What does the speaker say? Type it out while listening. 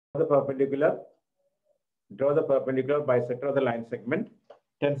the perpendicular, draw the perpendicular bisector of the line segment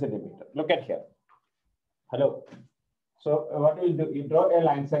 10 centimeter. Look at here. Hello. So what will do? You draw a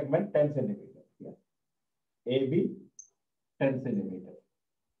line segment 10 centimeter here. AB 10 centimeter.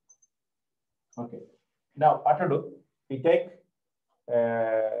 Okay. Now what to do? We take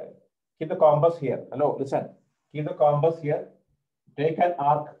keep the compass here. Hello, listen. Keep the compass here. Take an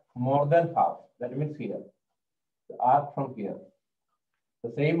arc more than half. That means here. The arc from here.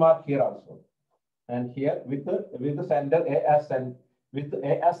 The same arc here also. And here with the center A as center, with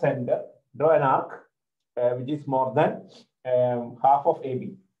A as center, draw an arc which is more than half of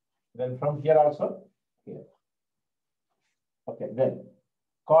AB. Then from here also here. Okay. Then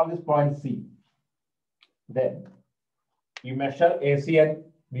call this point C. Then you measure AC and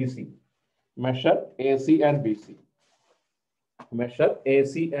BC. Measure AC and BC. Measure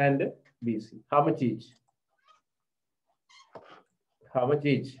AC and BC. How much each? How much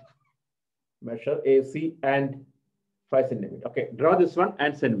each? Measure AC and 5 centimeter. Okay, draw this one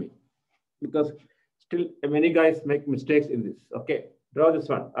and send me. Because still many guys make mistakes in this. Okay, draw this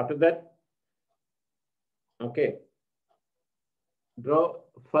one. After that, okay. Draw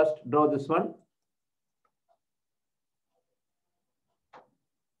this one.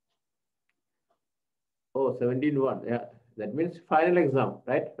 Oh, 17-1. Yeah, that means final exam,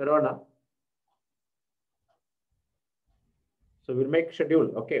 right, Verona? So we'll make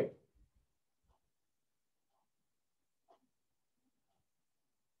schedule, okay.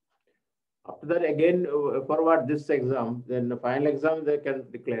 After that, again, forward this exam, then the final exam they can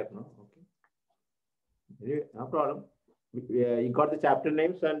declare, no? Okay. No problem. You got the chapter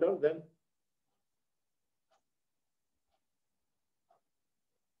names and all, then.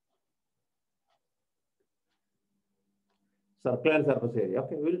 Circle and surface area.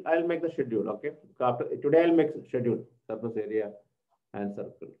 Okay, I'll make the schedule. Okay, today I'll make schedule, surface area and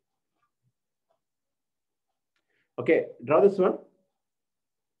circle. Okay, draw this one.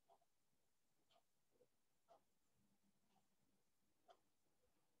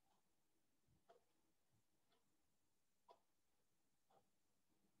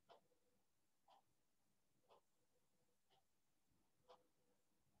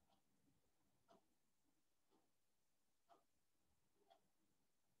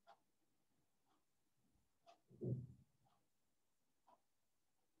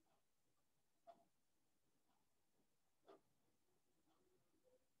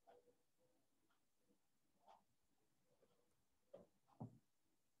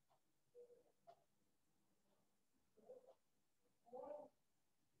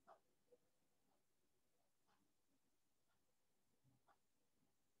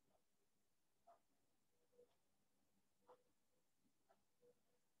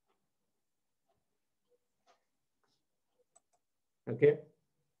 Okay.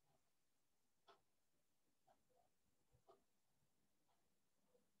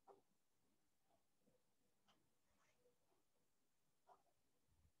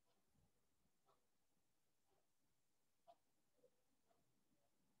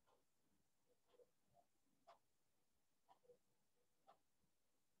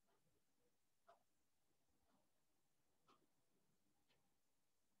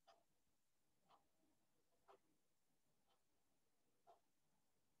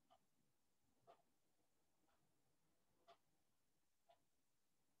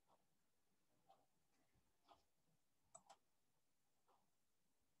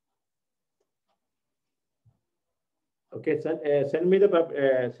 Okay, send me the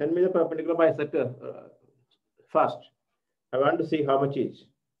perpendicular bisector first. I want to see how much each.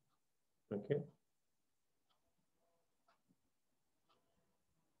 Okay.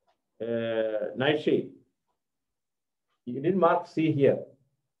 Night sheet. You didn't mark C here.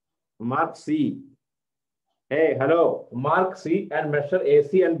 Mark C. Hey, hello. Mark C and measure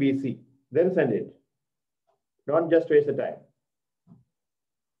AC and BC. Then send it. Don't just waste the time.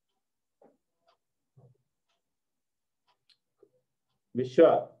 Be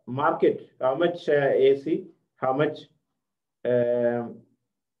sure. Mark it. How much AC? How much?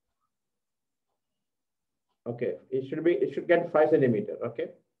 Okay. It should get 5 centimeter. Okay.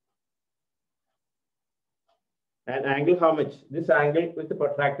 And angle, how much? This angle with the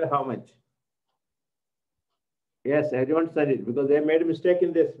protractor, how much? Yes, everyone said it because they made a mistake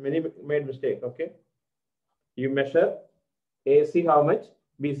in this. Many made mistake. Okay. You measure AC how much,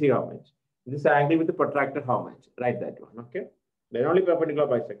 BC how much. This angle with the protractor how much. Write that one. Okay. Then only perpendicular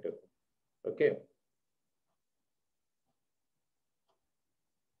bisector. Okay.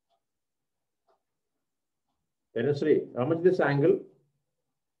 Then how much this angle?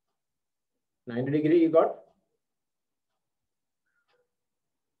 90 degree you got?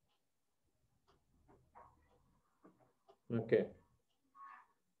 Okay.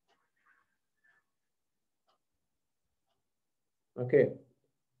 Okay.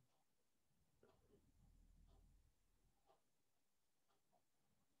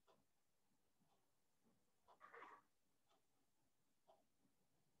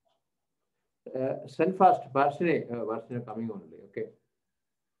 Send fast. Varsine coming only. Okay.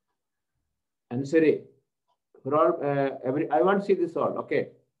 Ansari. For all, I want to see this all. Okay.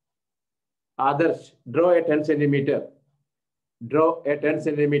 Others, draw a 10 centimeter. Draw a 10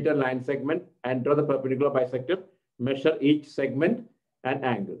 centimeter line segment and draw the perpendicular bisector. Measure each segment and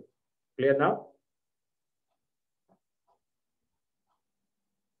angle. Clear now?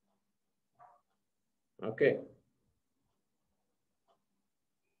 Okay.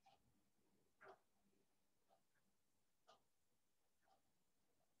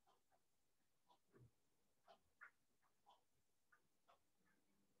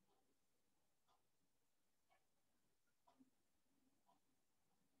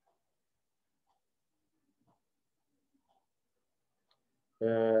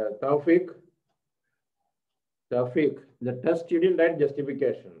 Taufik, the test you didn't write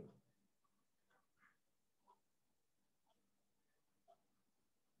justification.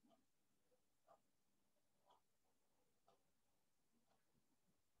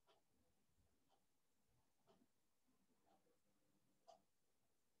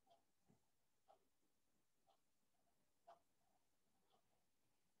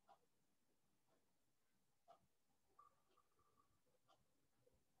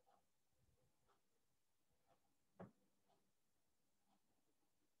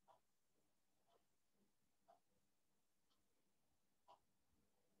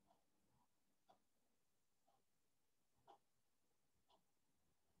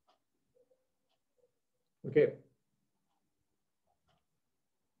 Okay.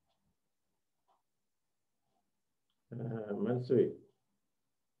 Mansui.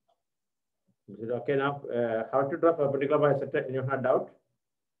 Is it okay now? How to draw perpendicular bisector? You had doubt?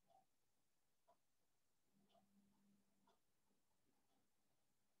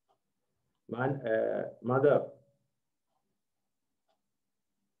 Mother.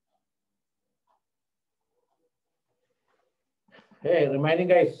 Hey, reminding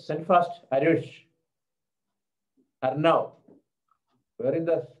guys, send fast. Arush. Arnav. Where is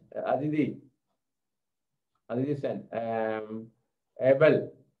the Aditi? Aditi sent.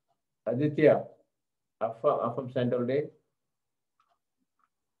 Abel. Aditya. Affam sent already.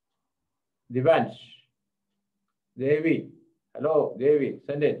 Divansh. Devi. Hello, Devi.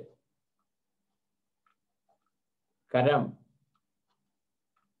 Send it. Karam.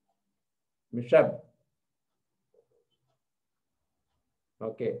 Mishab.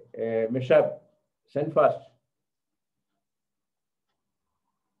 Okay. Mishab. Send fast.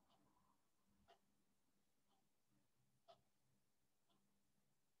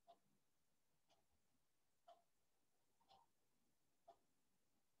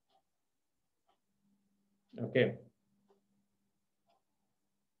 Okay.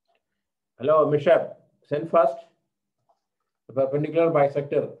 Hello, Mishab. Send fast. The perpendicular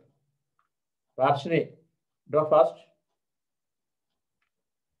bisector. Varshini. Draw fast.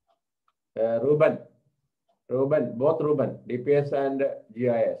 Ruben. Both Ruben. DPS and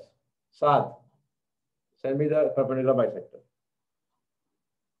GIS. Saad. Send me the perpendicular bisector.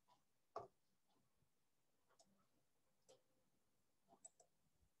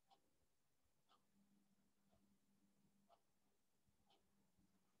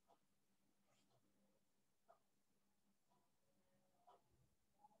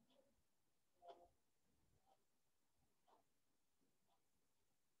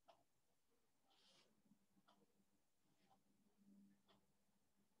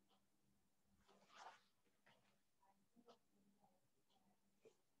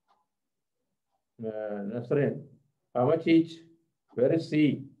 Nasrin, how much each? Where is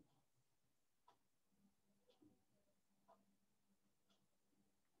C?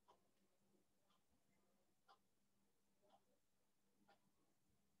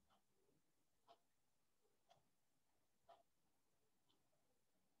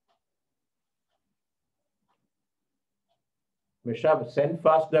 Mishab, send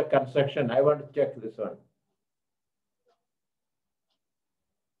fast the construction. I want to check this one.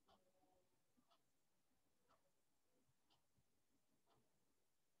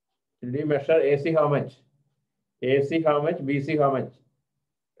 Did we measure AC how much? AC how much? BC how much?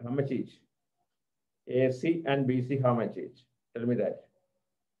 How much each? AC and BC how much each? Tell me that.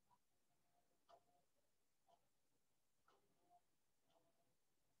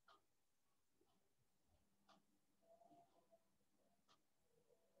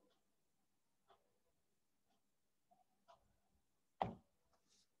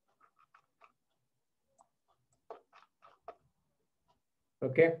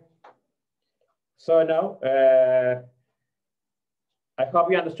 Okay. So now, I hope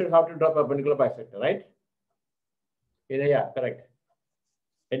you understood how to draw perpendicular bisector, right? Yeah, correct.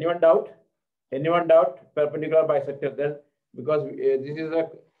 Anyone doubt? Anyone doubt perpendicular bisector? Then, because this is a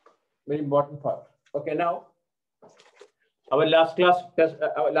very important part. Okay, now our last class test,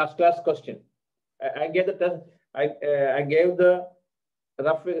 our last class question. I gave the test. I gave the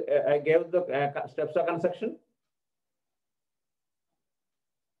rough. I gave the steps of construction.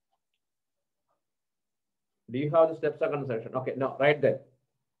 Do you have the steps of construction? Okay, no, right there.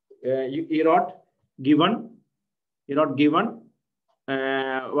 You wrote given. You wrote given.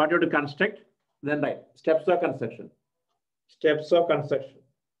 What you have to construct? Then write steps of construction. Steps of construction.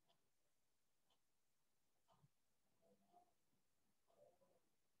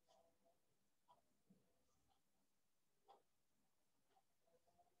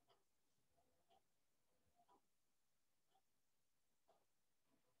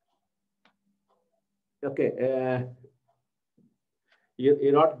 Okay.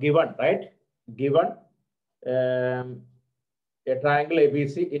 You're not given, right? Given a triangle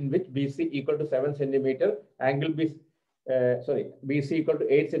ABC in which BC equal to 7 centimeter, angle B, BC equal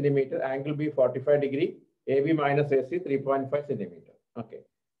to 8 centimeter, angle B 45 degree, AB minus AC 3.5 centimeter. Okay.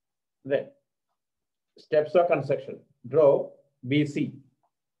 Then steps of construction. Draw BC.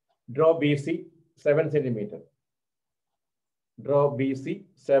 Draw BC 7 centimeter. Draw BC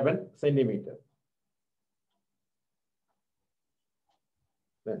 7 centimeter.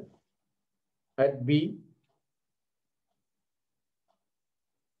 Then at B,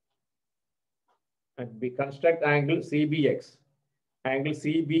 construct angle CBX. Angle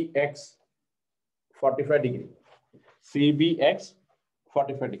CBX 45 degree. CBX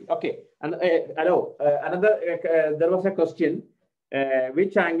 45 degree. Okay. And hello. There was a question.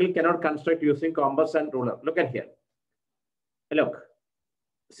 Which angle cannot construct using compass and ruler? Look at here. Look.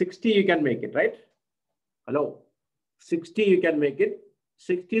 60 you can make it, right? Hello. 60 you can make it.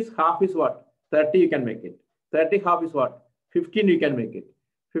 60's half is what? 30 you can make it. 30 half is what? 15 you can make it.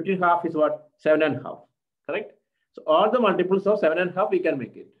 15 half is what? 7.5. Correct? So all the multiples of 7.5 we can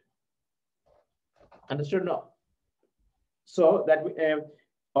make it. Understood now? So that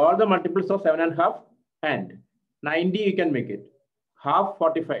all the multiples of 7.5 and 90 you can make it. Half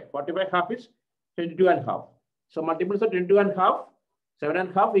 45. 45 half is 22.5. So multiples of 22.5,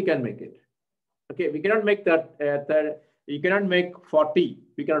 7.5 we can make it. Okay, we cannot make that. You cannot make 40.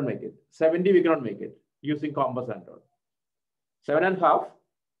 We cannot make it. 70 we cannot make it using compass and all. 7.5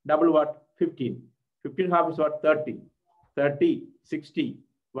 double what? 15. 15 half is what? 30. 30, 60,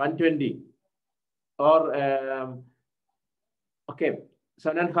 120. Or okay,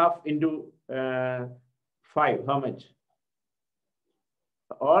 7.5 into 5. How much?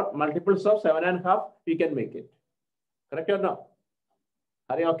 Or multiples of 7.5 we can make it. Correct or no?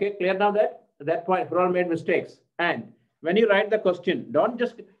 Are you okay? Clear now that? At that point, we all made mistakes. And when you write the question, don't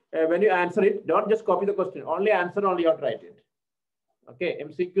just, when you answer it, don't just copy the question. Only answer, only you have to write it. Okay,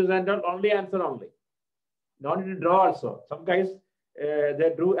 MCQs and all, only answer only. Don't need to draw also. Some guys,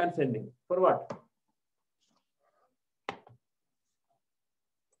 they drew and sending. For what?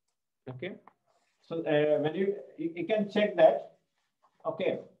 Okay. So when you can check that.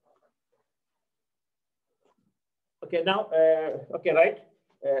 Okay. Okay, now, okay, right.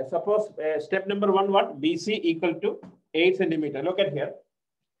 Suppose step number 1, what? BC equal to 8 centimeter. Look at here.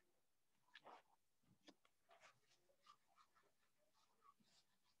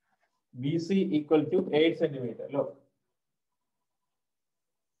 BC equal to 8 centimeter. Look.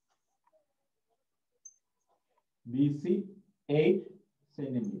 BC 8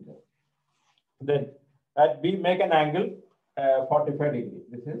 centimeter. Then at B make an angle 45 degree.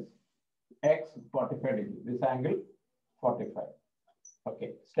 This is X 45 degree. This angle 45.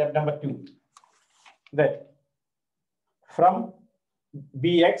 Okay. Step number 2. Then from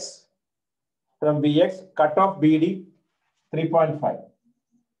BX cut off BD 3.5.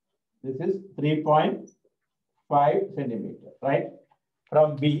 This is 3.5 centimeter, right?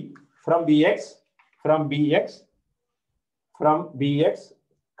 From BX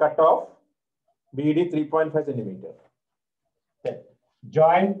cut off BD 3.5 centimeter. Then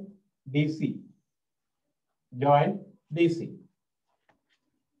join DC.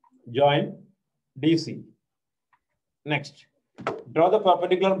 Next, draw the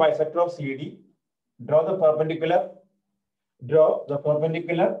perpendicular bisector of CD. Draw the perpendicular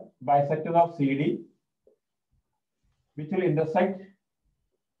bisector of CD, which will intersect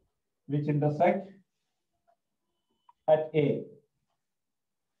at A.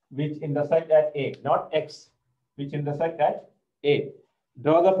 Not X, which intersect at A.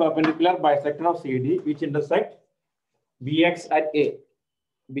 Draw the perpendicular bisector of CD, which intersect BX at A.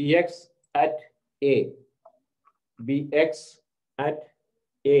 bx at A, bx at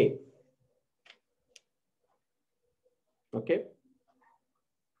A. Okay.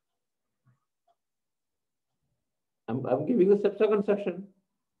 I'm giving the steps of construction.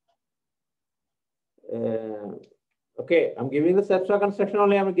 Okay, I'm giving the steps of construction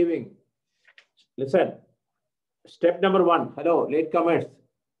only. I'm giving. Listen. Step number 1. Hello, latecomers.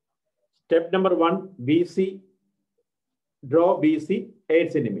 Step number 1, BC. Draw BC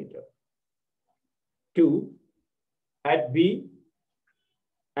 8 centimeter. 2, at B,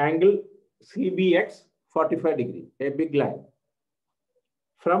 angle CBX 45 degree, a big line.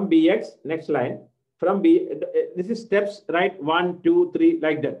 From BX, next line. From B, this is steps, write 1, 2, 3,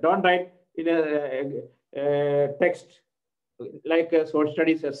 like that. Don't write in a text like a social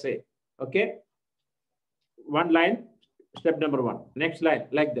studies essay. Okay? One line, step number 1. Next line,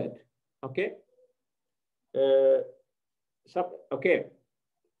 like that. Okay? Okay.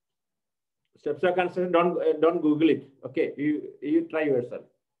 Steps are concerned, don't Google it. Okay, you try yourself.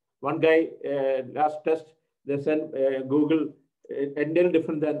 One guy last test they sent Google entirely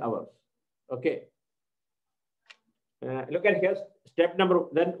different than ours. Okay. Look at here. Step number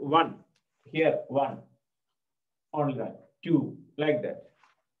then 1 here 1 only that 2 like that.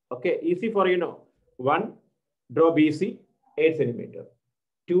 Okay, easy for you know. 1, draw BC 8 centimeter.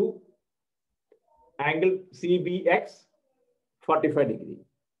 2, angle CBX 45 degree.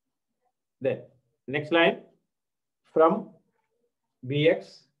 Then next line, from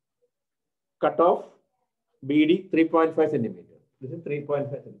BX cut off BD 3.5 centimeter. This is 3.5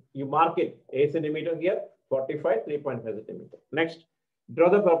 centimeter. You mark it 8 centimeter here, 45, 3.5 centimeter. Next, draw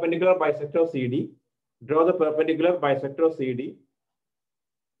the perpendicular bisector CD. Draw the perpendicular bisector CD,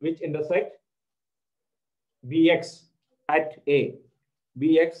 which intersect BX at A.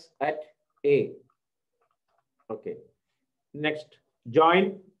 BX at A. Okay. Next,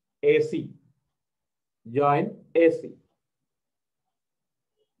 join AC. Join AC.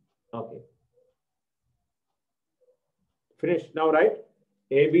 Okay. Finish now, right?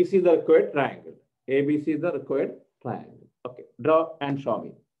 ABC is the required triangle. ABC is the required triangle. Okay. Draw and show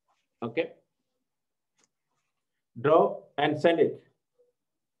me. Okay. Draw and send it.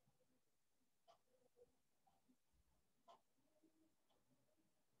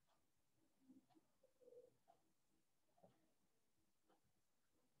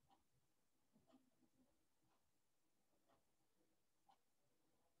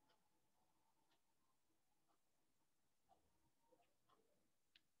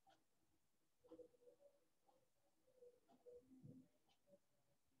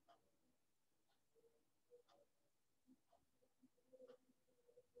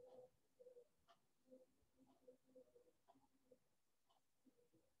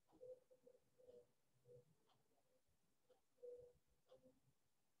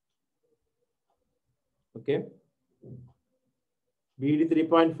 Okay. BD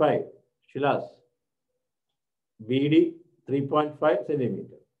 3.5. Shilas. BD 3.5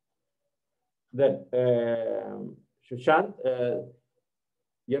 centimeter. Then Sushant,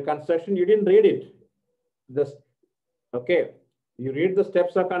 your construction, you didn't read it. This, okay. You read the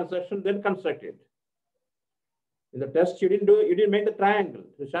steps of construction, then construct it. In the test, you didn't make the triangle.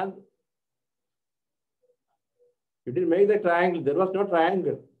 Sushant, you didn't make the triangle. There was no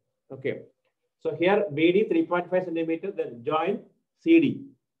triangle. Okay. So here BD 3.5 centimeter, then join CD.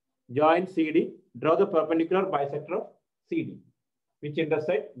 Join CD, draw the perpendicular bisector of CD, which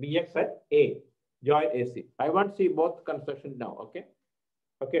intersect BX at A. Join AC. I want to see both construction now. Okay.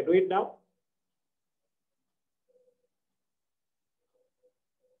 Okay, do it now.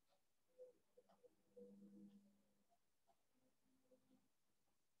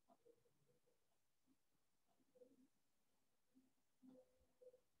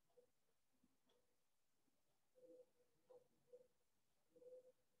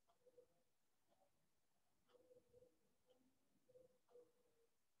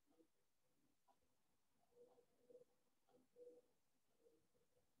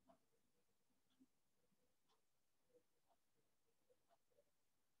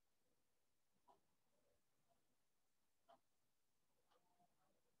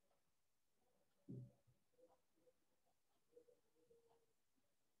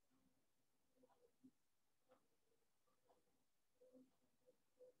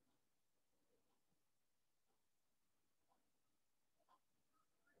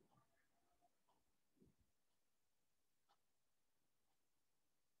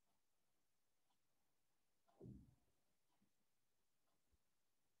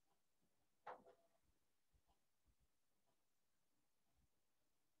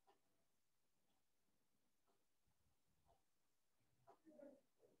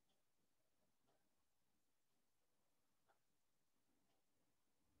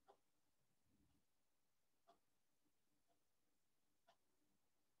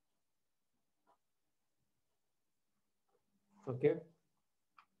 Okay.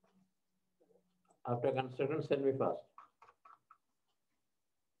 After construction, send me fast.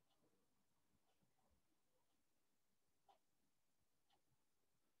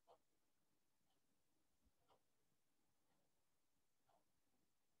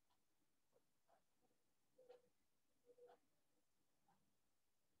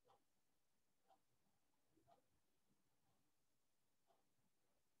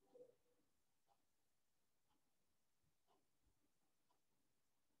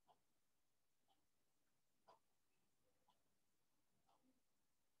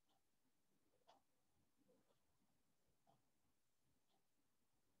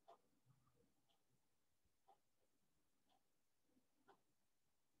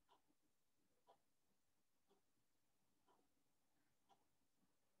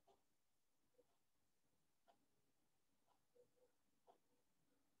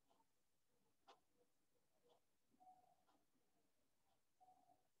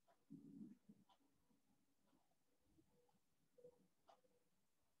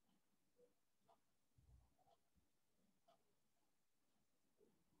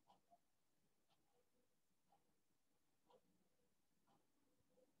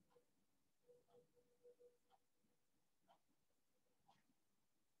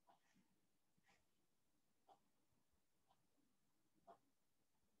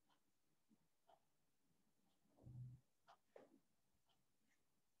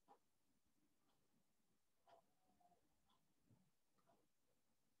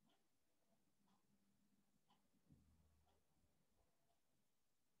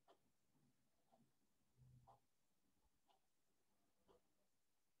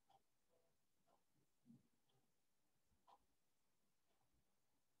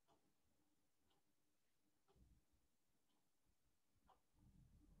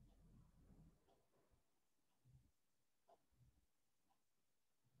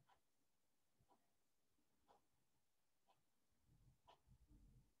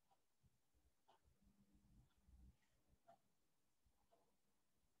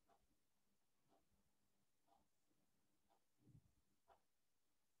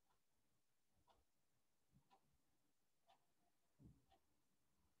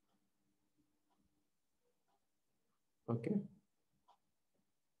 Okay.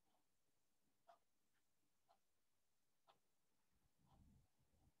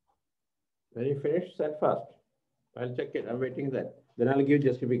 When you finish, send fast. I'll check it. I'm waiting that. Then I'll give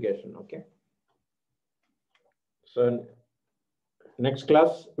justification. Okay. So next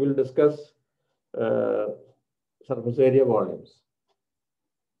class we'll discuss uh, surface area volumes.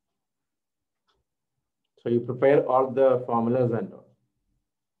 So you prepare all the formulas and all.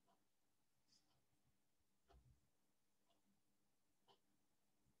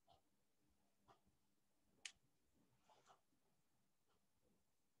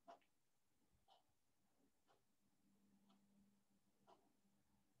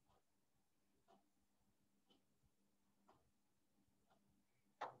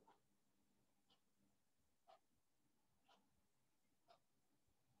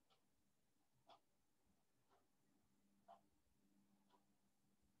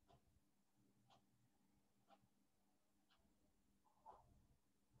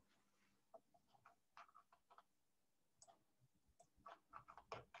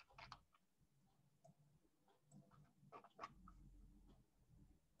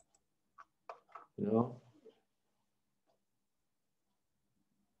 No.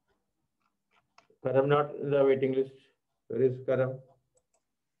 Karam not in the waiting list. Where is Karam?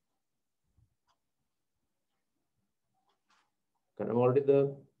 Karam already there.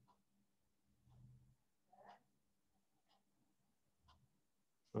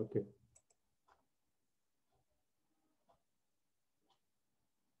 Okay.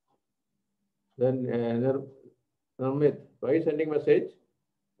 Then Narmit, why are you sending message?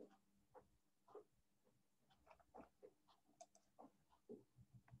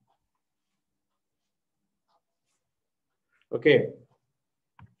 Okay.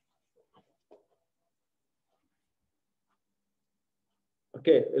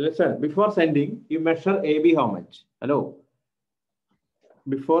 Okay, listen. Before sending, you measure AB how much? Hello.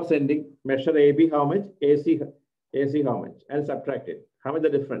 Before sending, measure AB how much, AC how much, and subtract it. How much the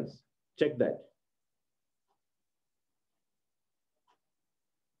difference? Check that.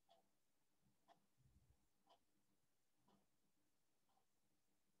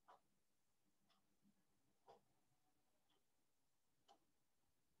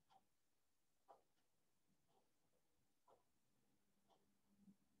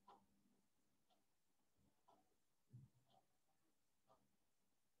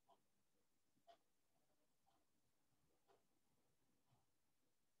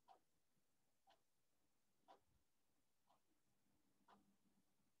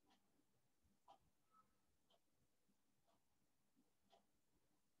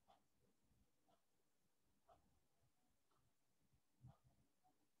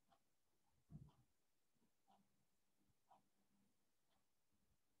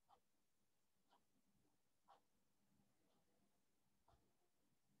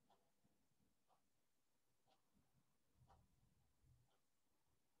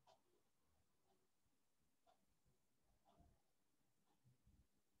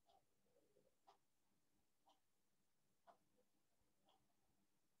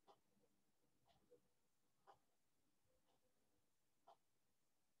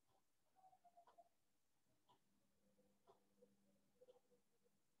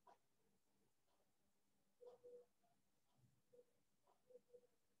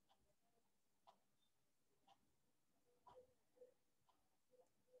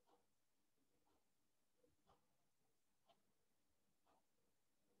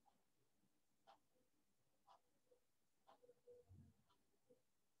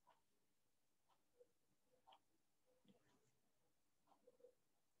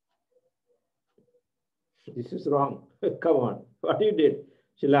 This is wrong. Come on. What you did?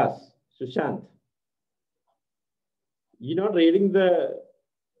 Shilas, Sushant. You're not reading the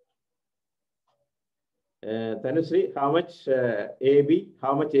Tanusri, how much AB,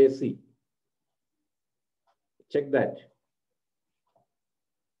 how much AC? Check that.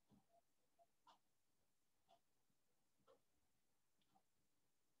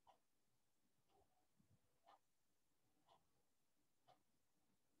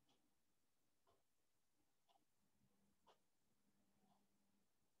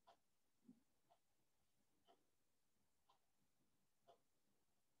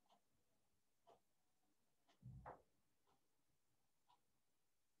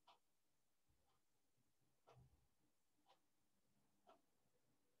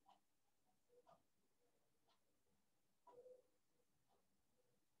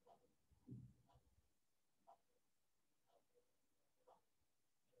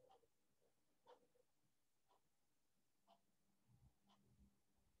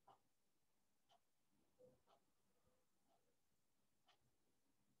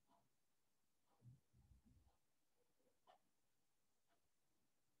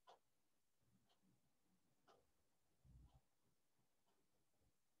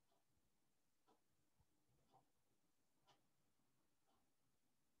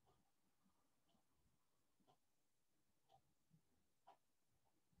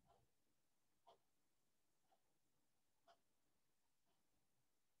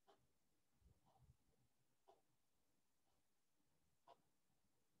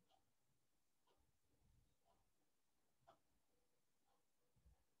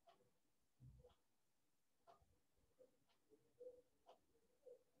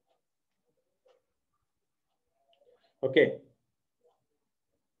 Okay.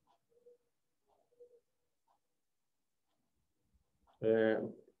 Uh,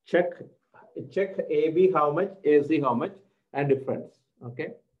 check check AB how much, AC how much, and difference.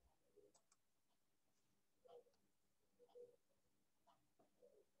 Okay.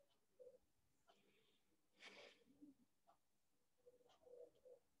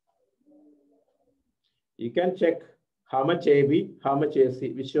 You can check how much AB, how much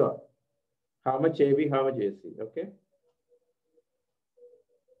AC. Be sure. How much AB, how much AC. Okay.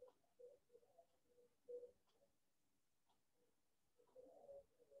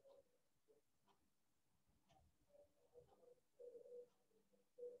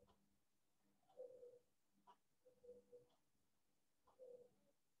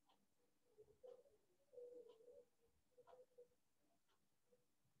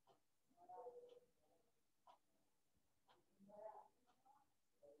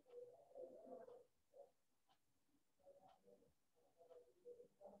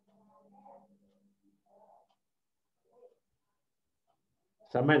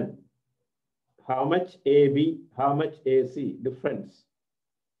 Saman, how much AB, how much AC difference?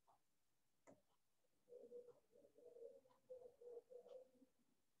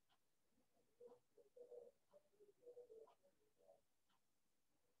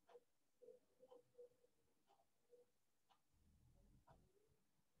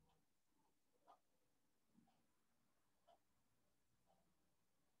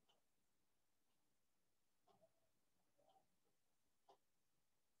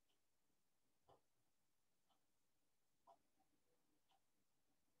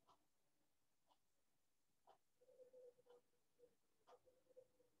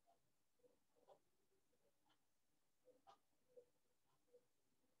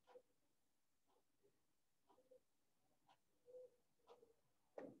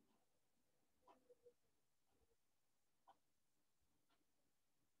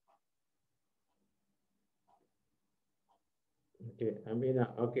 Okay,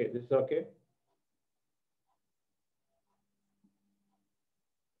 Amina, okay, this is okay.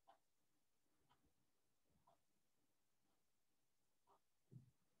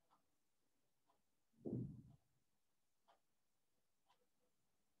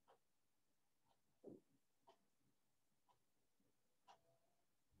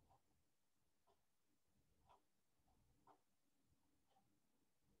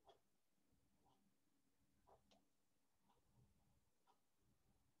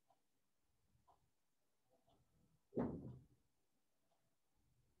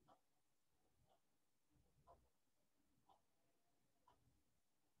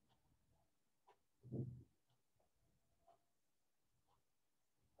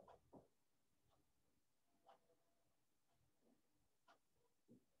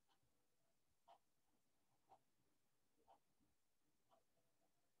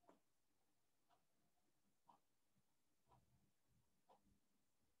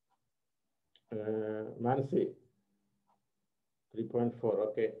 Mansi, 3.4,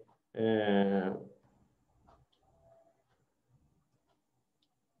 okay.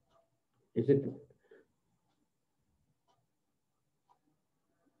 Is it?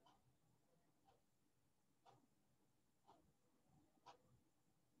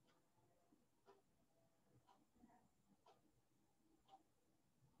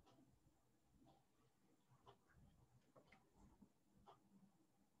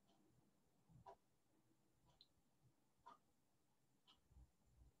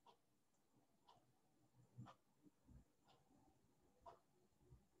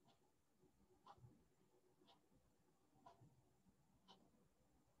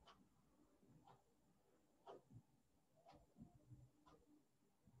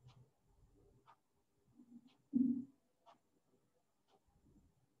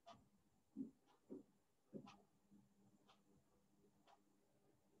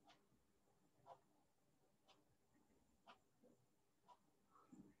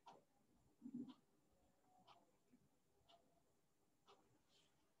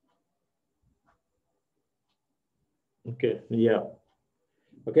 Okay, yeah.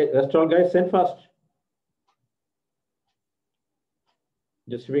 Okay, that's all, guys. Send fast.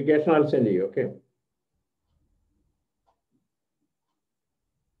 Justification I'll send you, okay?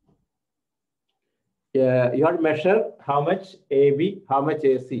 Yeah, you have to measure how much AB, how much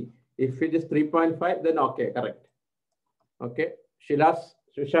AC. If it is 3.5, then okay, correct. Okay, Shilas,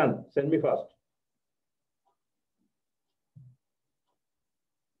 Sushan, send me fast.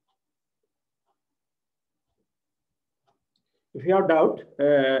 If you have doubt,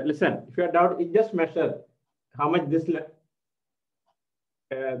 listen, if you have doubt, it just measure how much this,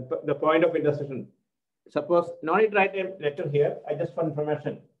 the point of intersection. Suppose, no need write a letter here, I just for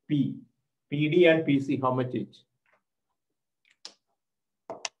information, P, PD and PC, how much each?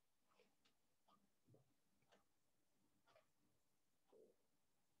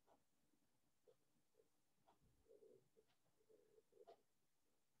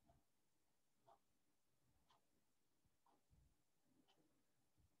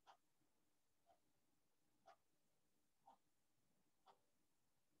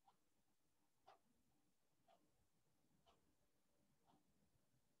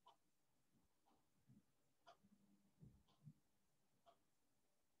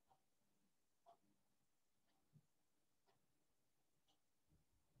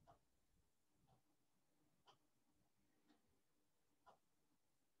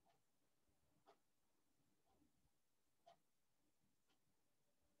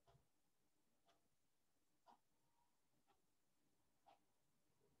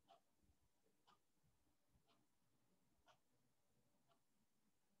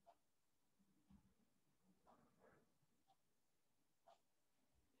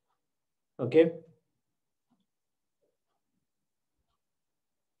 Okay.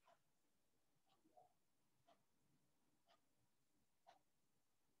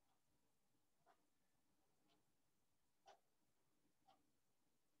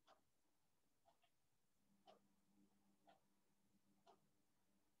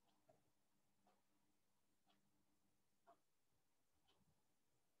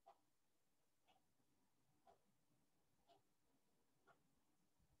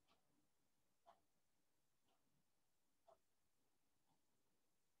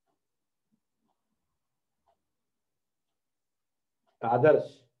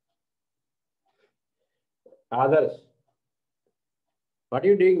 Others. What are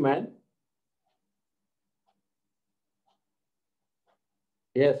you doing, man?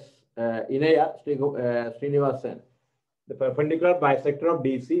 Yes, Inaya Srinivasan. The perpendicular bisector of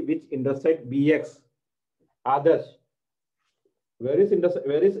DC which intersect BX. Others. Where is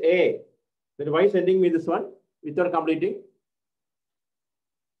A? Then why sending me this one without completing?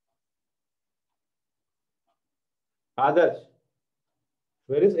 Others.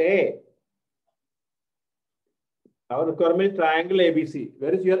 Where is A? Our requirement is triangle ABC.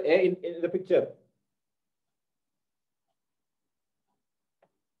 Where is your A in the picture?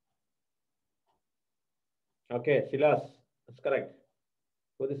 Okay, Shilas, that's correct.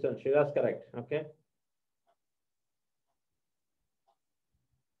 For this one, Shilas correct. Okay.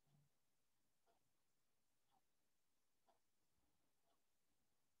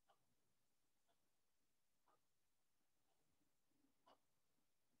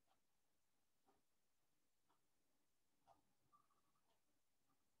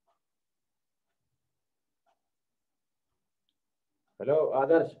 Hello,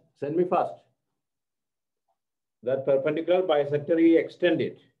 others, send me fast. That perpendicular bisector we extend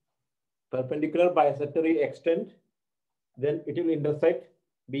it. Perpendicular bisector we extend, then it will intersect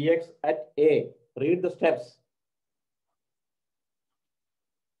BX at A. Read the steps.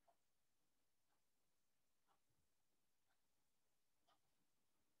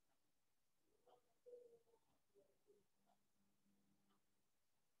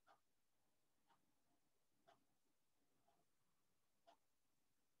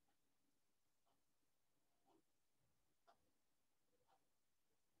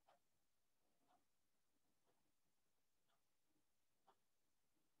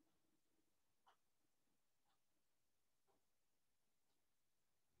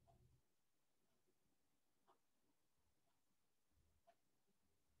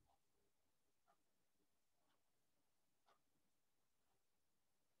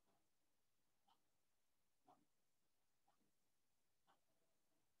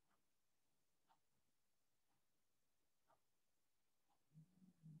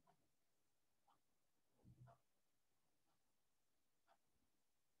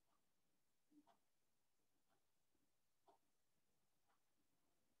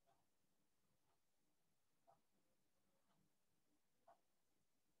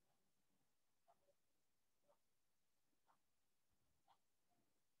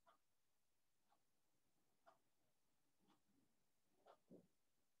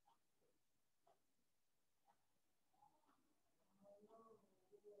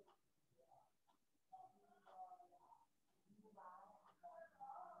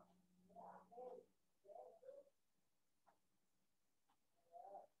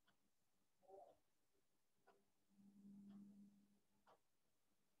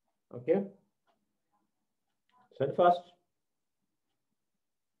 Okay. Send fast.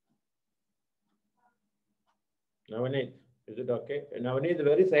 Navneet, is it okay? Navneet,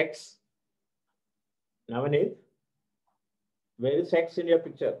 where is X? Navneet, where is X in your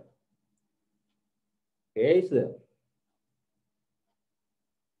picture? A is there.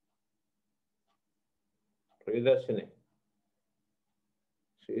 Sridarshini.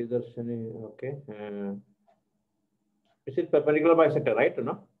 Sridarshini, okay. Is it perpendicular bisector, right?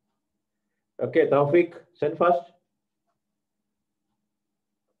 No? Okay, Taufik, send first.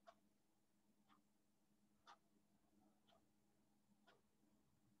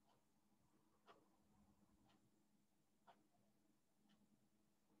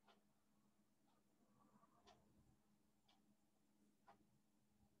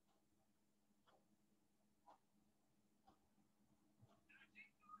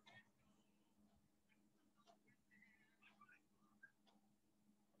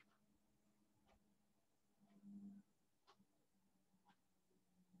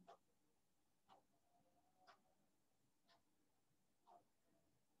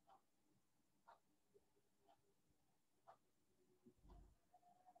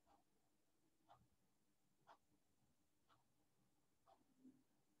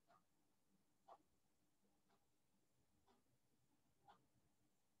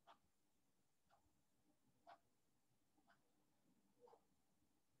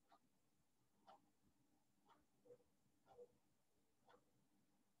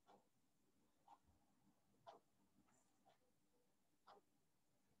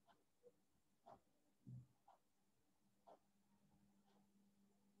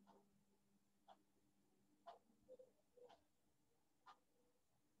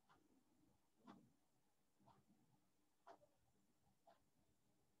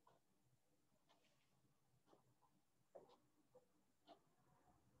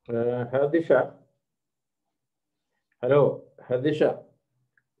 Hardisha. Hello, Hardisha.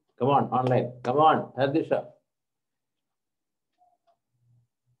 Come on, online. Come on, Hardisha.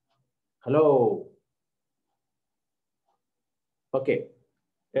 Hello. Okay.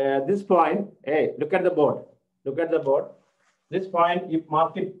 This point, hey, look at the board. Look at the board. This point, you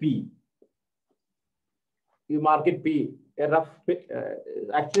mark it P. You mark it P. A rough,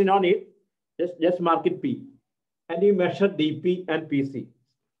 actually no need. Just mark it P. And you measure DP and PC.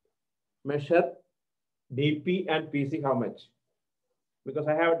 Measure DP and PC how much? Because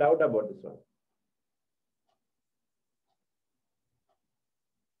I have a doubt about this one.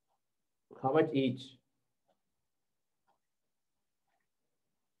 How much each?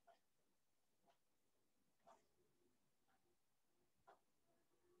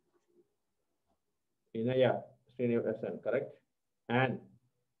 Inaya Srinivasan, correct? And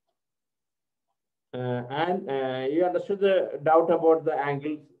you understood the doubt about the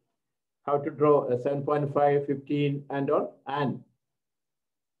angles, how to draw a 7.5, 15 and all? And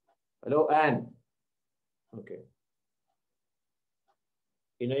hello, and okay.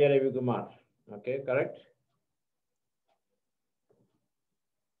 Inaya Ravi Kumar, okay, correct?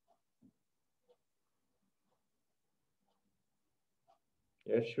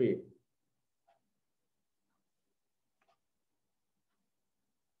 Yashvi.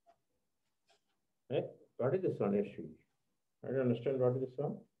 Eh? What is this one, Ashwi? I don't understand what is this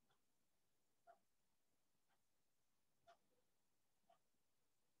one.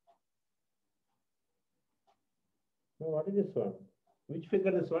 No, what is this one? Which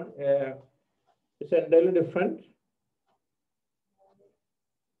figure this one? It's entirely different.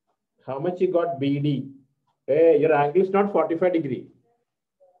 How much you got BD? Hey, your angle is not 45 degree.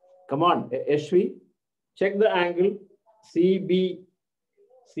 Come on, Ashwi, check the angle CBA,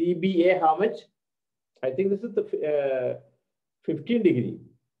 how much? I think this is the 15 degree.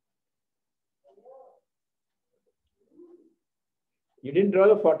 You didn't draw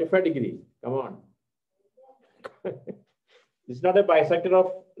the 45 degree. Come on. It's not a bisector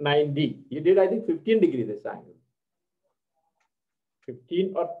of 90. You did, I think, 15 degree this angle.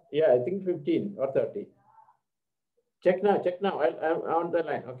 15 or, yeah, I think 15 or 30. Check now, check now. I'm on the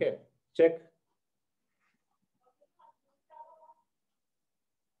line. Okay, check.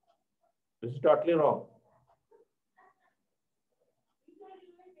 This is totally wrong.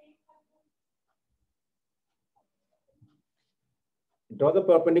 Draw the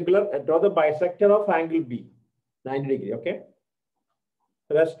perpendicular, draw the bisector of angle B, 90 degree, okay?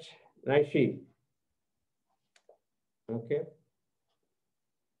 Rest, nice sheet. Okay.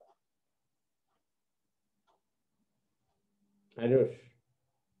 Arush.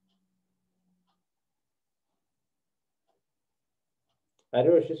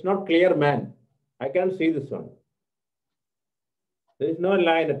 Arush, it's not clear, man. I can't see this one. There is no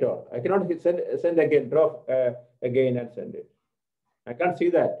line at all. I cannot send again, draw again and send it. I can't see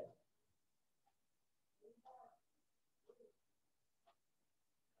that.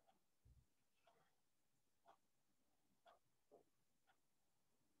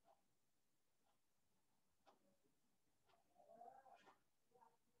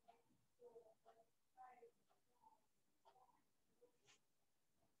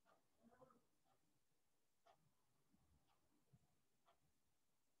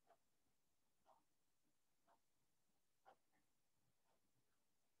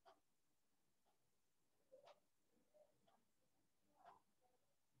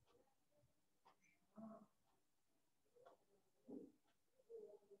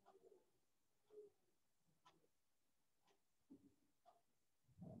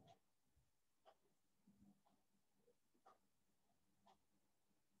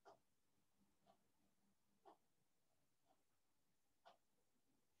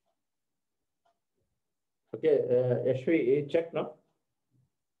 Okay, Ashwi, check now.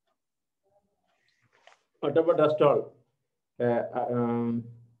 What about dust all?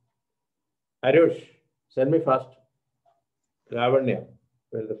 Arush, send me fast. Lavanya,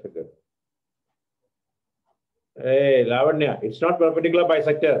 where's the figure? Hey, Lavanya, it's not perpendicular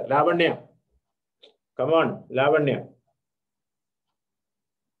bisector. Lavanya, come on, Lavanya.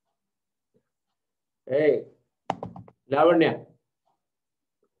 Hey, Lavanya,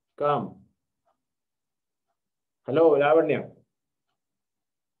 come. Hello, Lavanya.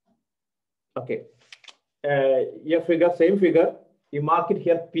 Okay. Your figure, same figure. You mark it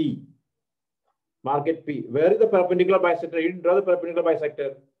here P. Mark it P. Where is the perpendicular bisector? You didn't draw the perpendicular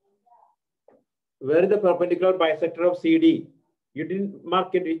bisector. Where is the perpendicular bisector of CD? You didn't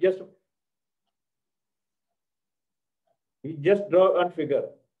mark it. You just draw one figure.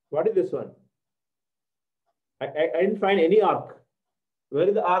 What is this one? I didn't find any arc. Where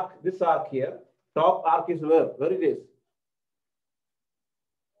is the arc? This arc here. Top arc is where? Where it is?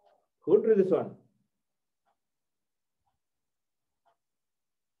 Who drew this one?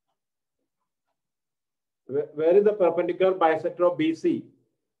 Where is the perpendicular bisector of BC?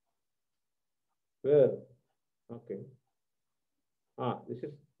 Where? Okay. This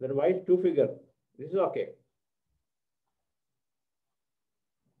is, then why is two figure? This is okay.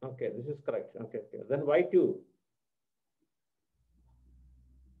 Okay, this is correct. Okay, okay. Then why two?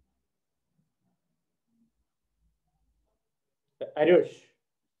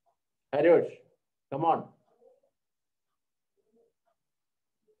 Arush, come on.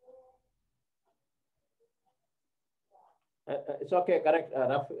 It's okay, correct.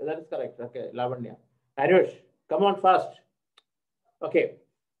 That is correct. Okay, Lavanya. Arush, come on fast. Okay.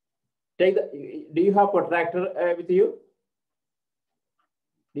 Take the. Do you have protractor with you?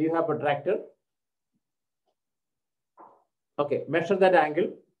 Do you have protractor? Okay, measure that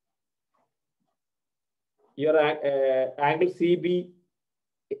angle. Your angle CBX,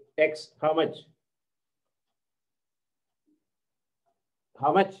 how much?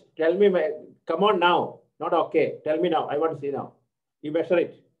 How much? Tell me. Come on now. Not okay. Tell me now. I want to see now. You measure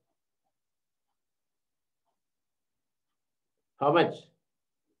it. How much?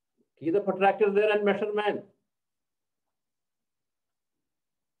 Keep the protractor there and measure, man.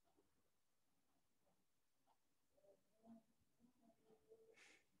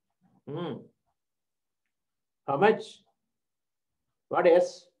 How much? What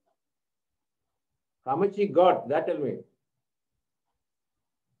is? How much he got? That tell me.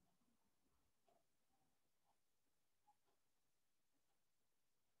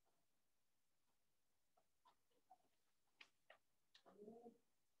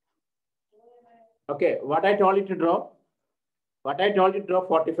 Okay, what I told you to draw? What I told you to draw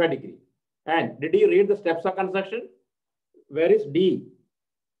 45 degree. And did you read the steps of construction? Where is D?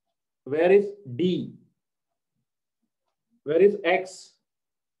 Where is D? Where is X?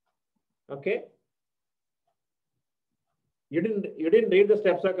 Okay. You didn't read the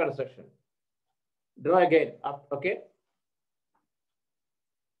steps of construction. Draw again. Up, okay.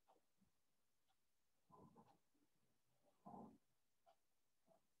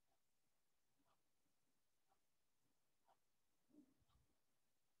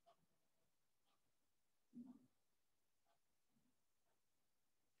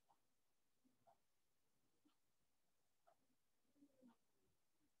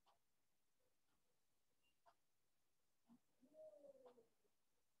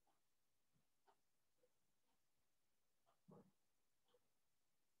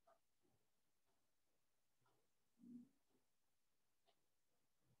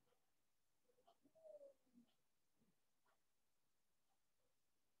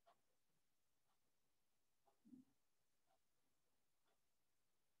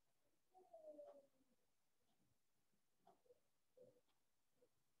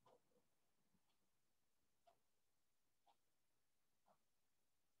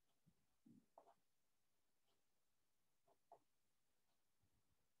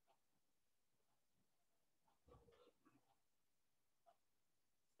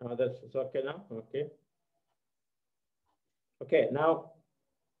 That's okay now. Okay. Okay, now.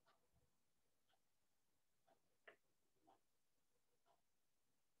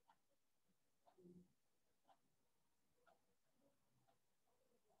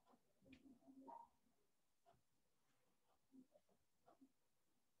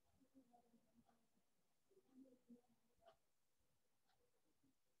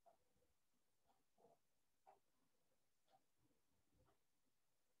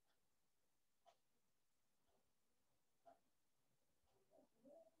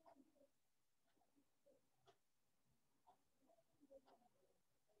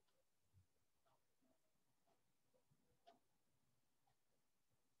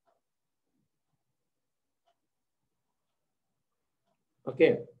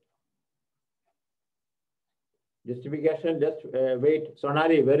 Okay. Justification, just wait.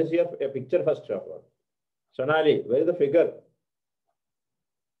 Sonali, where is your picture first of all? Sonali, where is the figure?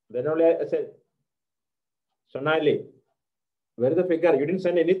 Then only I said, Sonali, where is the figure? You didn't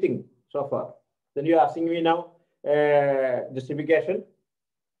send anything so far. Then you're asking me now justification.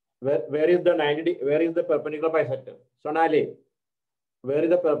 Where is the 90? Where is the perpendicular bisector? Sonali, where is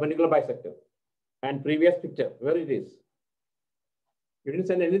the perpendicular bisector? And previous picture, where it is? You didn't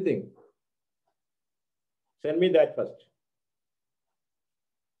send anything. Send me that first.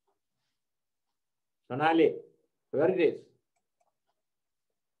 Sonali, where it is?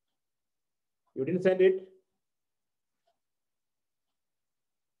 You didn't send it?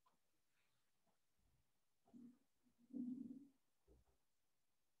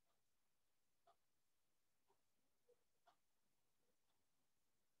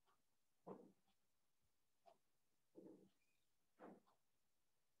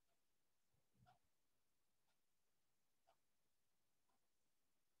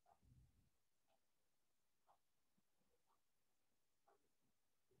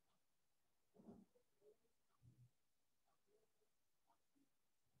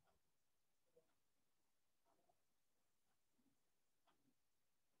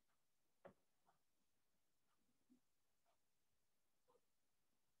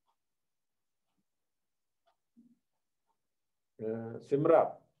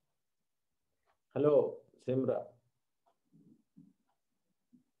 Simra. Hello, Simra.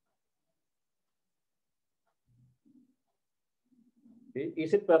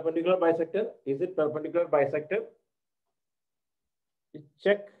 Is it perpendicular bisector? Is it perpendicular bisector?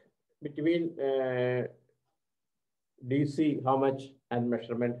 Check between DC how much and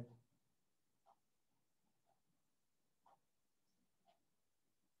measurement.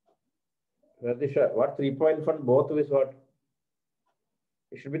 Radisha, what 3.1 both is what?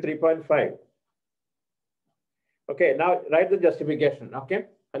 It should be 3.5. Okay, now write the justification. Okay.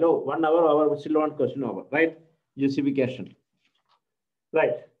 Hello, 1 hour, we still want question over. Right? Justification.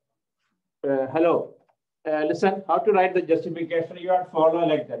 Right. Hello. Listen, how to write the justification? You have to follow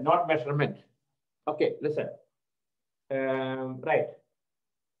like that, not measurement. Okay, listen. Right.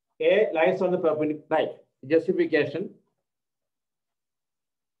 A lies on the perpendicular. Right. Justification.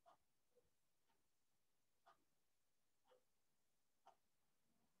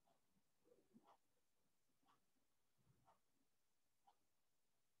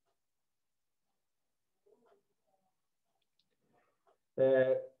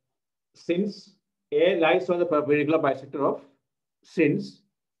 Since A lies on the perpendicular bisector of since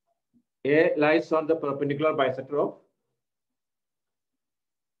A lies on the perpendicular bisector of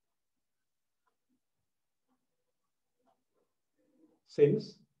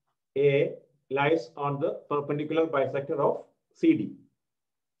since A lies on the perpendicular bisector of CD.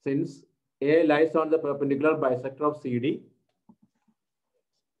 Since A lies on the perpendicular bisector of CD,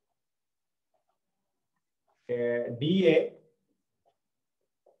 DA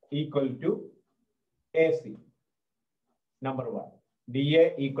equal to AC. Number one,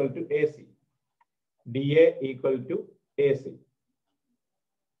 DA equal to AC. DA equal to AC.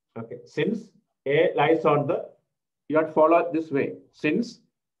 Okay, since A lies on the, you have to follow this way. Since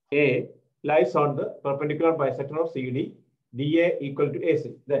A lies on the perpendicular bisector of CD, DA equal to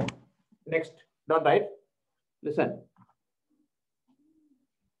AC. Then next, don't write. Listen.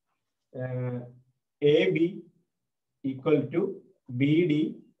 AB equal to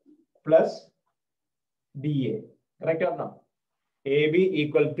BD plus DA. Correct or not? AB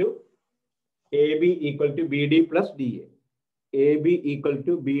equal to BD plus DA. AB equal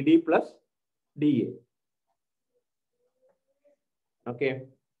to BD plus DA. Okay.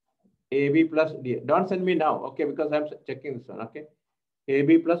 AB plus DA. Don't send me now, okay, because I'm checking this one, okay.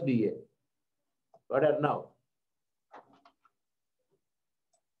 AB plus DA. What are now?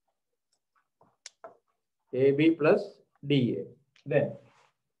 AB plus DA. Then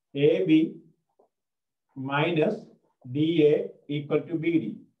AB minus DA equal to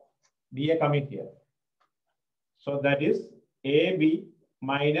BD. DA coming here. So that is AB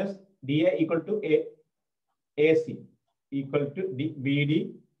minus DA equal to AC equal to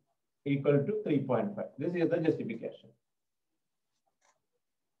BD equal to 3.5. This is the justification.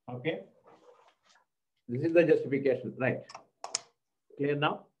 Okay. This is the justification, right? Clear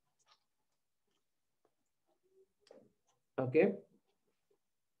now? Okay.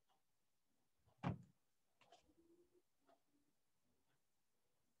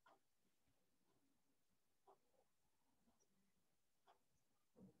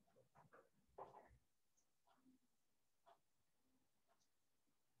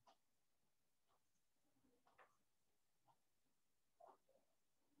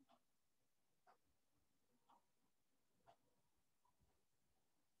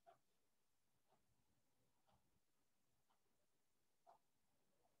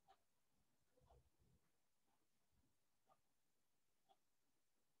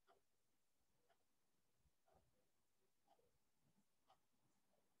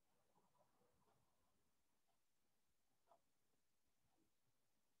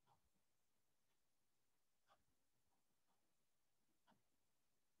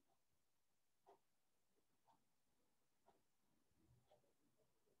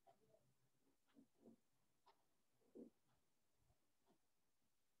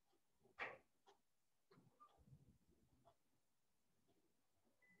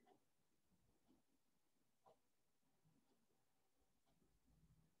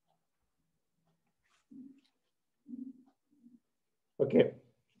 Okay.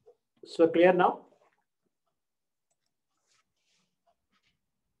 So clear now?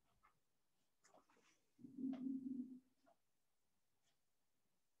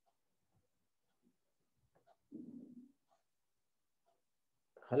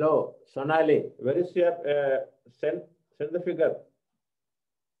 Hello, Sonali. Where is your send the figure?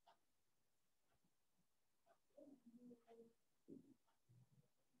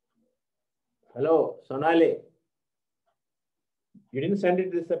 Hello, Sonali. You didn't send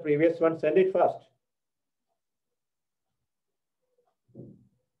it. This is the previous one. Send it first.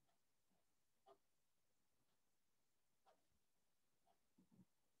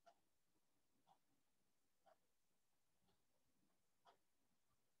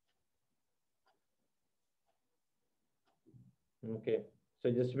 Okay.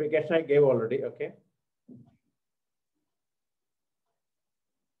 So justification I gave already. Okay.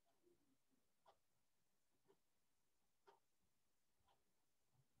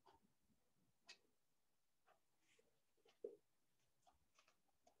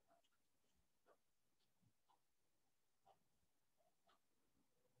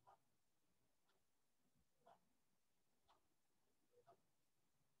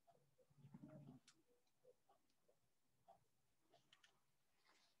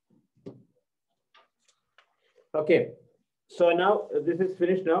 Okay. So now this is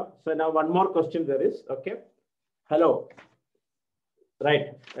finished now. So now one more question there is. Okay. Hello.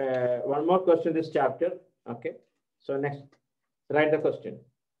 Right. One more question this chapter. Okay. So next, write the question.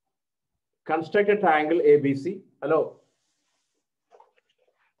 Construct a triangle ABC. Hello.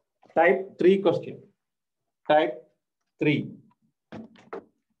 Type 3 question. Type 3.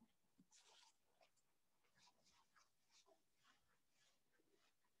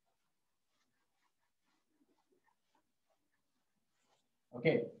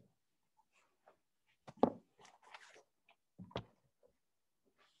 Okay.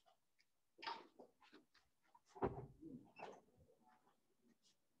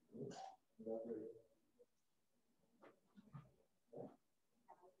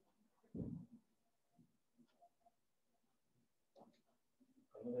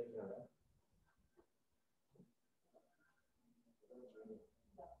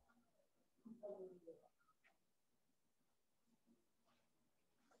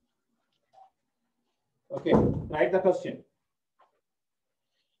 Okay, write the question.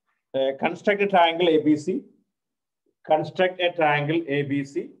 Construct a triangle ABC. Construct a triangle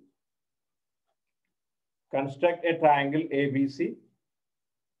ABC. Construct a triangle ABC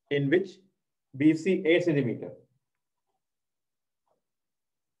in which BC 8 centimeter.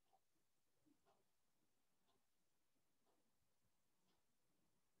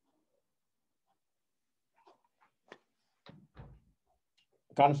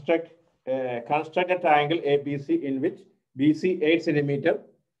 Construct a triangle ABC in which BC 8 centimeter,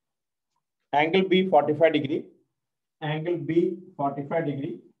 angle B 45 degree, angle B 45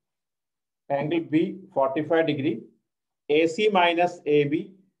 degree, angle B 45 degree, AC minus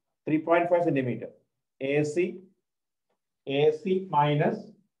AB 3.5 centimeter, AC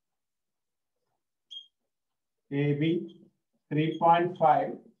minus AB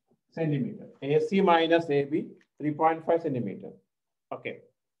 3.5 centimeter, AC minus AB 3.5 centimeter. Okay.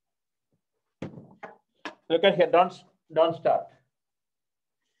 Look at here, don't start.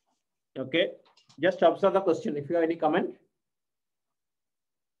 Okay, just observe the question. If you have any comment.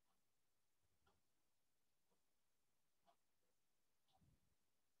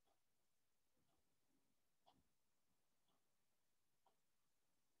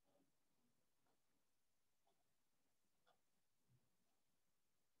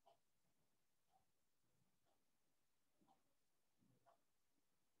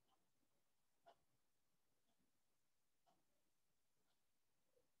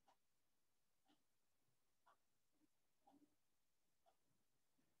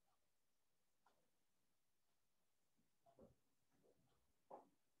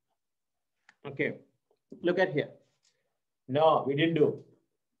 Okay, look at here. No, we didn't do.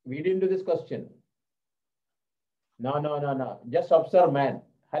 We didn't do this question. No. Just observe, man.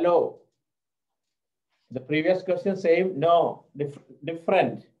 Hello. The previous question same. No,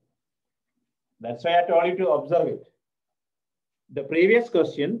 different. That's why I told you to observe it. The previous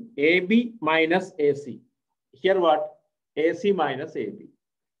question, AB minus AC. Here what? AC minus AB.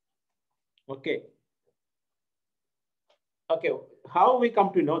 Okay. Okay. How we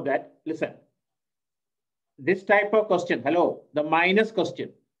come to know that? Listen. This type of question, hello, the minus question,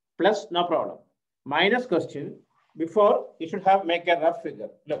 plus no problem. Minus question, before you should have make a rough figure.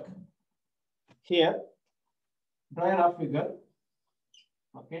 Look, here, draw a rough figure.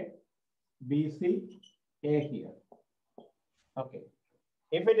 Okay, BC, A here. Okay,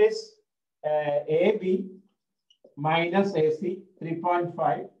 if it is AB minus AC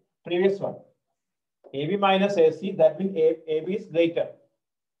 3.5, previous one. AB minus AC, that means AB is greater.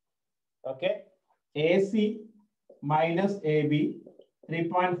 Okay. AC minus AB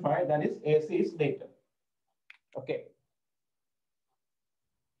 3.5, that is AC is greater. Okay.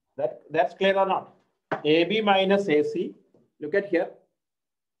 That's clear or not? AB minus AC, look at here.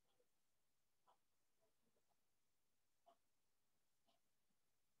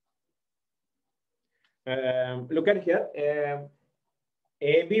 Look at here.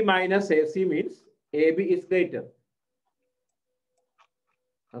 AB minus AC means AB is greater.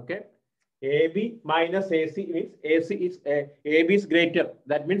 Okay. AB minus AC means AC is AB is greater.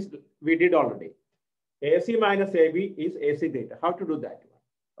 That means we did already. AC minus AB is AC greater. How to do that?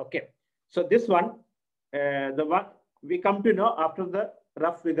 Okay. So this one, the one we come to know after the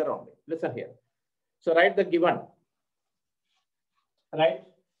rough figure only. Listen here. So write the given. Right?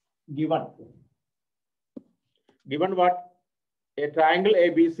 Given. Given what? A triangle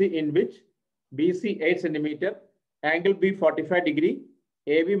ABC in which BC 8 centimeter, angle B 45 degree,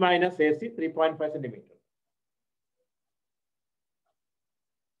 AB minus AC 3.5 centimeter.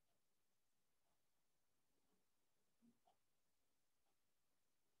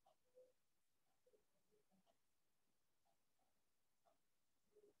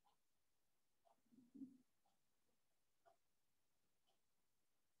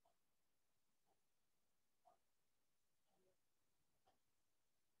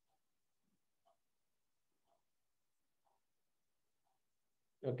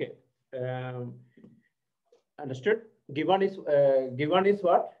 Okay. Understood. Given is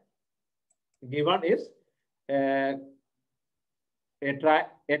what? Given is uh, a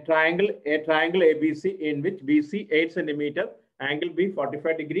triangle ABC in which BC 8 centimeter, angle B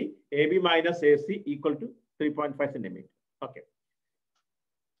 45 degree, AB minus AC equal to 3.5 centimeter. Okay.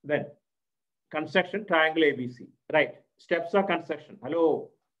 Then construction triangle ABC. Right. Steps of construction.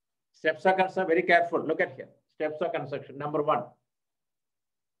 Hello. Steps of construction. Very careful. Look at here. Steps of construction. Number one.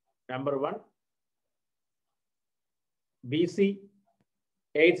 BC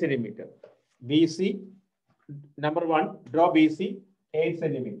 8 centimeter. BC number one. Draw BC 8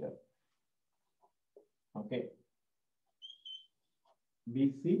 centimeter. Okay.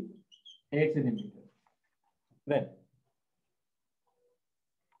 BC 8 centimeter. Then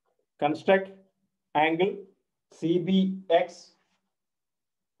construct angle CBX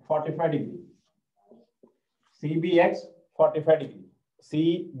 45 degree. CBX 45 degree.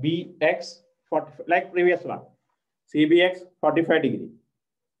 CBX 45, like previous one. CBX 45 degree.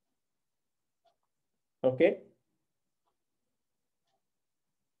 Okay.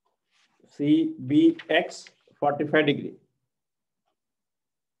 CBX 45 degree.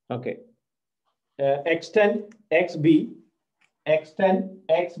 Okay. Extend XB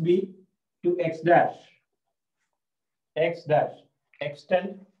to X dash. X dash.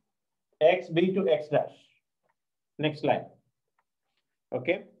 Extend XB to X dash. Next line.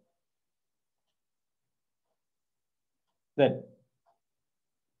 Okay. Then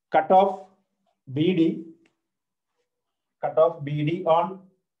cut off BD on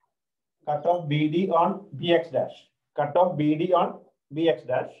BX dash. Cut off BD on BX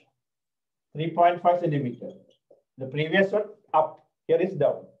dash. 3.5 centimeter. The previous one up. Here is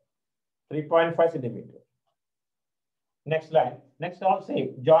down. 3.5 centimeter. Next line. Next all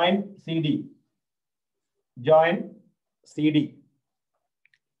same. Join CD. Join CD.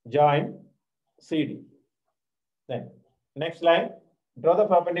 Join CD. Then next line. Draw the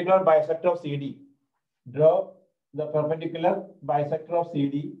perpendicular bisector of CD. Draw the perpendicular bisector of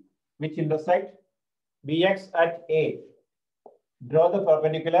CD which intersect BX at A. Draw the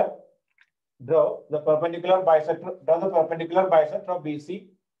perpendicular bisector. Draw the perpendicular bisector of BC.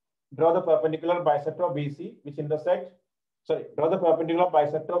 Draw the perpendicular bisector of BC which intersect. Sorry. Draw the perpendicular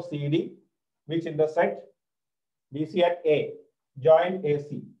bisector of CD which intersect BC at A. Join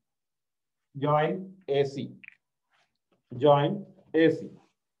AC. Join AC. Join AC.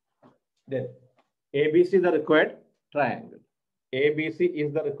 Then ABC is the required triangle. ABC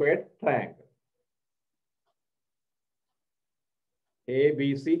is the required triangle.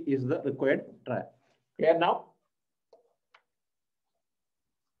 ABC is the required triangle. Clear now?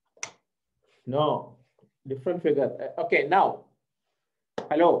 No. Different figure. Okay, now.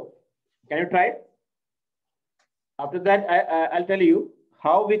 Hello. Can you try it? After that, I'll tell you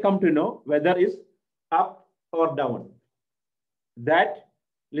how we come to know whether it's up or down. That,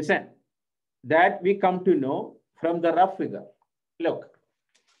 listen, that we come to know from the rough figure. Look,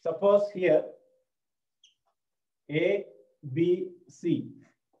 suppose here A, B, C.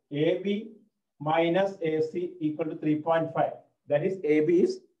 AB minus AC equal to 3.5. That is AB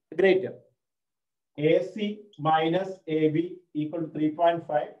is greater. AC minus AB equal to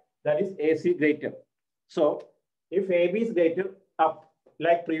 3.5. That is AC greater. So if AB is greater, up,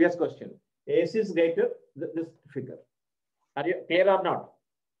 like previous question. AC is greater, this figure. Are you clear or not?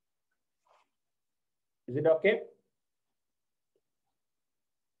 Is it okay?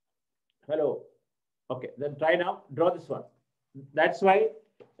 Hello. Okay, then try now. Draw this one. That's why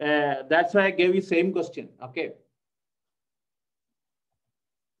I gave you same question. Okay.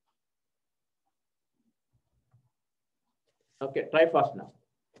 Okay, try first now.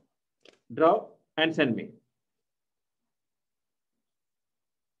 Draw and send me.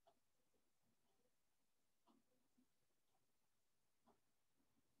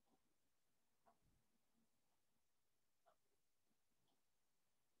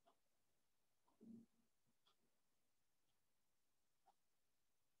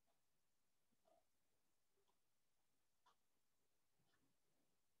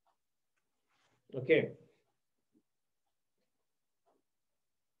 Okay.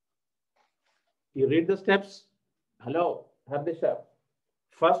 You read the steps. Hello, Hardisha.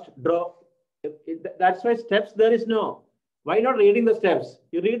 First draw. That's why steps there is no. Why not reading the steps?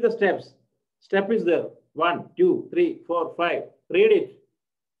 You read the steps. Step is there. 1, 2, 3, 4, 5. Read it.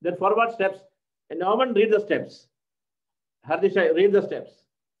 Then forward steps. And no one read the steps. Hardisha, read the steps.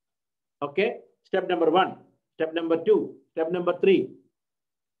 Okay. Step number 1. Step number 2. Step number 3.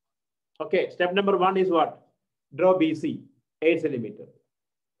 Okay. Step number 1 is what? Draw BC, 8 centimeter.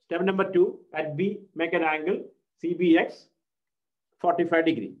 Step number 2, at B, make an angle CBX 45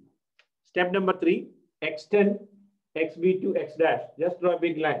 degree. Step number 3, extend XB to X dash. Just draw a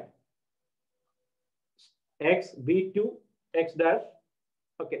big line. XB to X dash.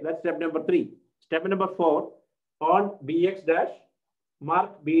 Okay, that's step number 3. Step number 4, on BX dash,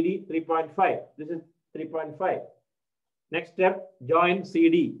 mark BD 3.5. This is 3.5. Next step, join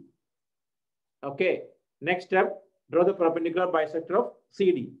CD. Okay. Next step, draw the perpendicular bisector of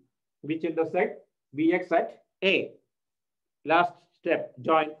CD, which intersect BX at A. Last step,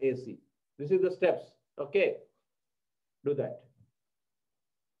 join AC. This is the steps. Okay. Do that.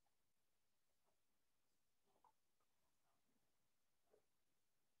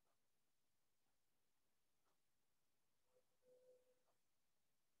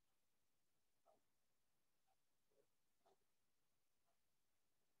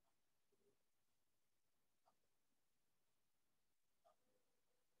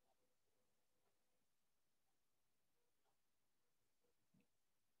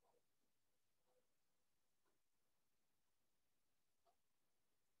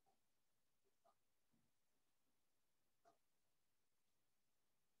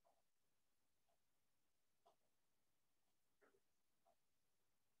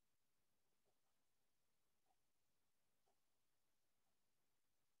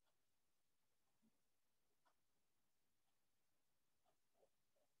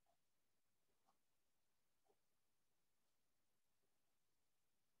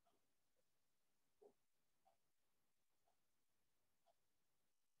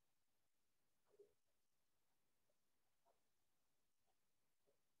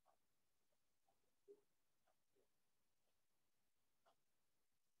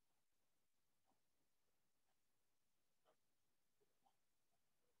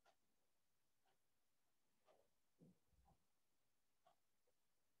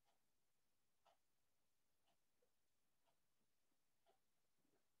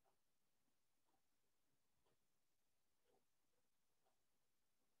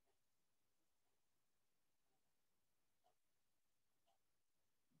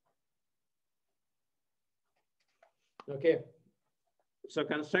 Okay. So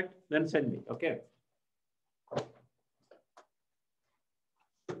construct, then send me. Okay.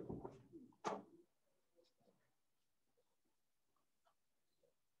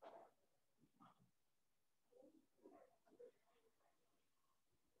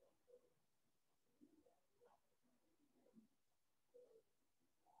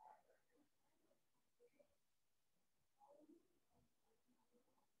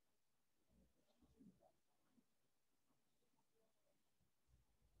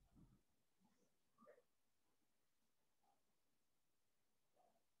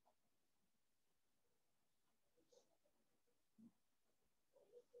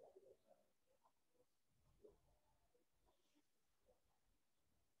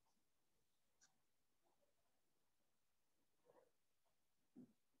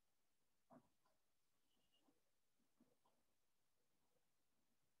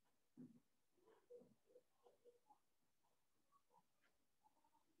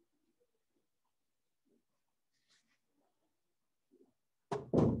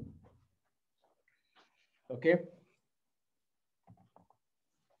 Okay.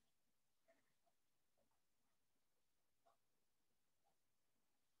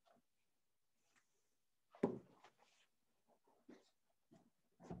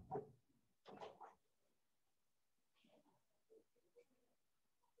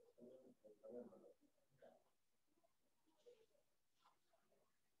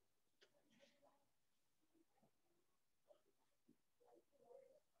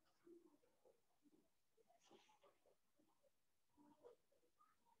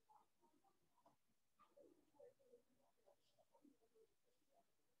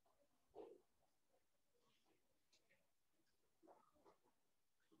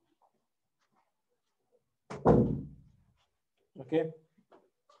 Okay.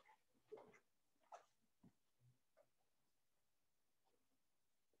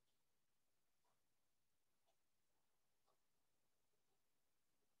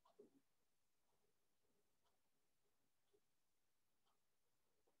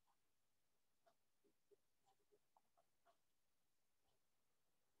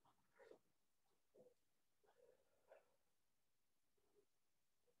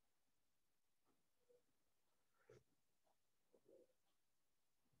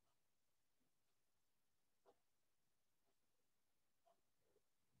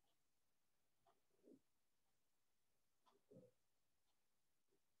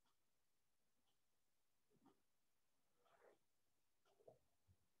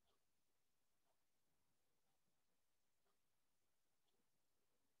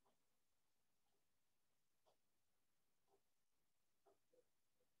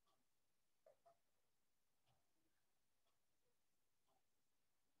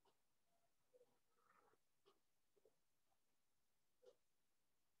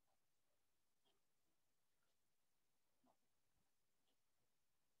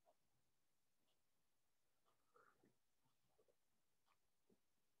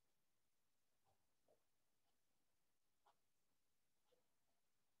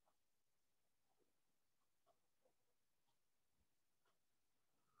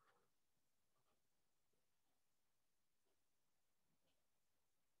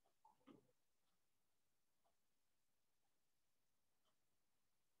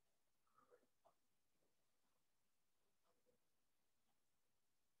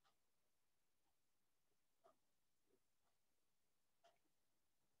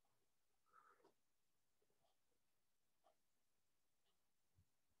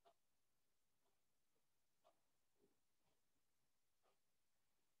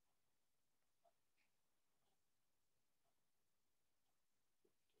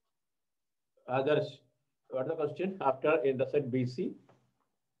 Others, what's the question? After intersect BC?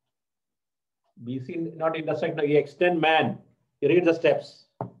 BC not intersect, no, you extend man. You read the steps.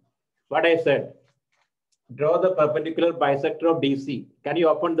 What I said. Draw the perpendicular bisector of DC. Can you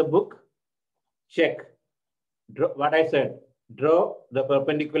open the book? Check. Draw what I said. Draw the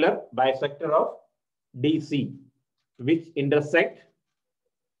perpendicular bisector of DC, which intersect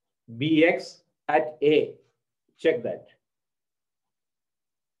BX at A. Check that.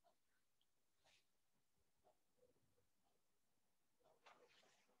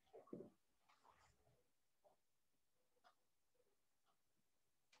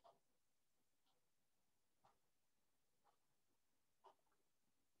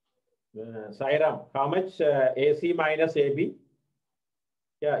 Sairam, how much AC minus AB?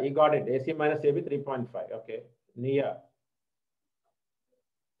 Yeah, you got it. AC minus AB 3.5. Okay. Nia.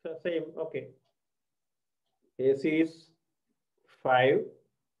 So same. Okay. AC is 5,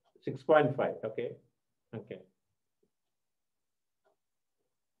 6.5. Okay. Okay.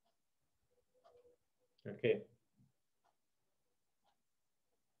 Okay.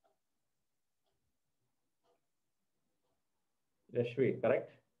 Rashvi,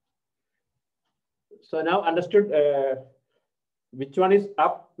 correct? So now understood which one is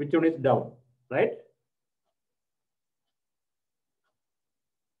up, which one is down, right?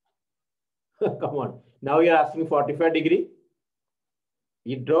 Come on. Now you're asking 45 degree.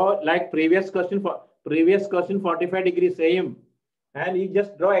 You draw like previous question 45 degree same. And you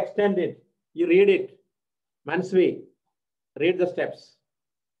just draw extended. You read it. Mansvi, read the steps.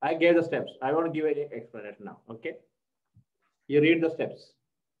 I gave the steps. I won't give any explanation now. Okay. You read the steps.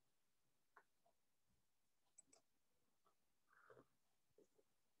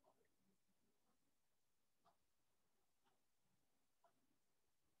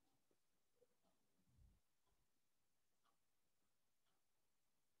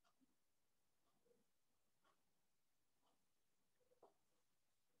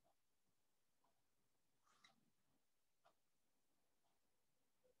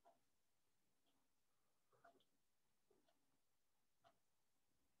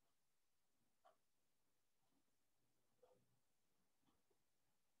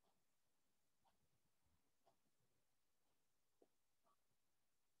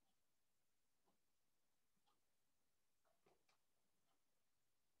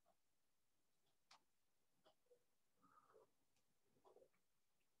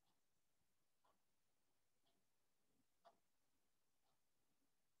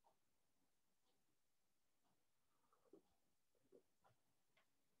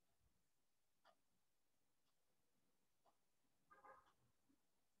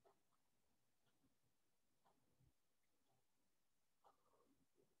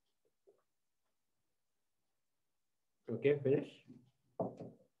 Okay, finish.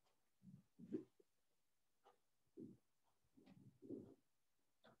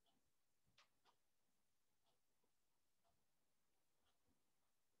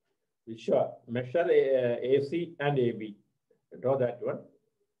 Sure. Measure AC and AB. Draw that one.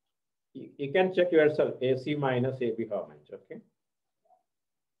 You can check yourself. AC minus AB how much? Okay.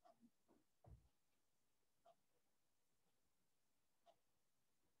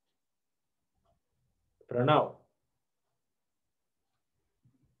 Pranav.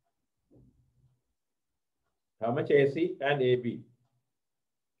 How much AC and AB?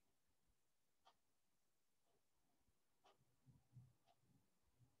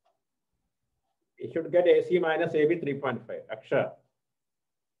 You should get AC minus AB 3.5. Aksha.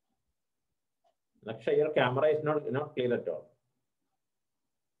 Aksha, your camera is not clear at all.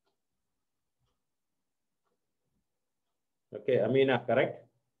 Okay, Amina, correct?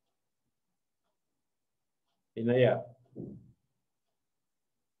 Inaya.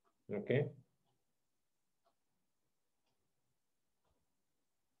 Okay.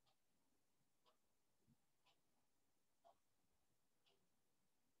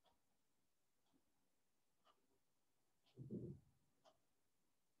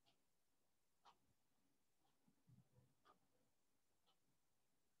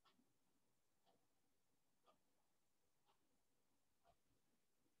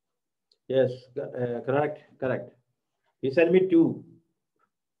 Yes, correct. He sent me 2.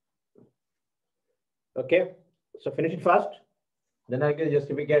 Okay, so finish it fast. Then I get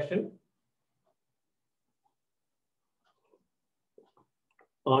justification.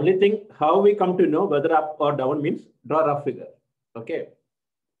 Only thing, how we come to know whether up or down means draw rough figure. Okay.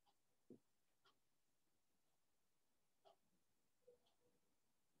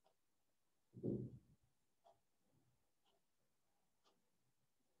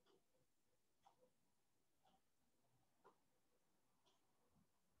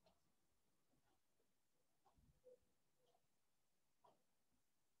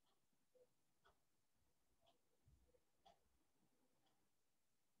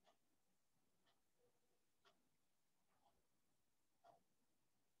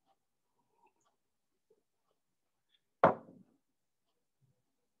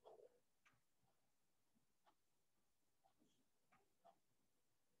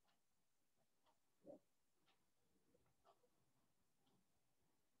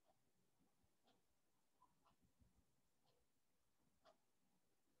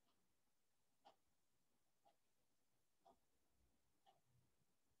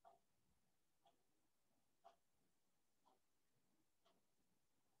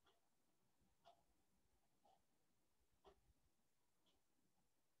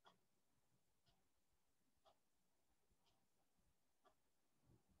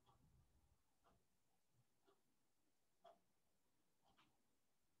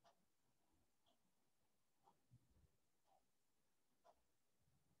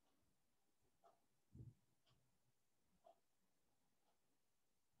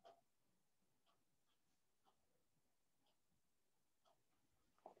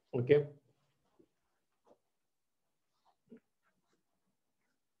 Okay.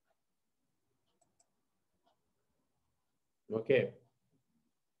 Okay.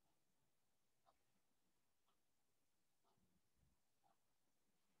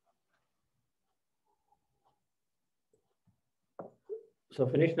 So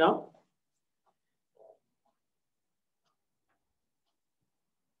finish now.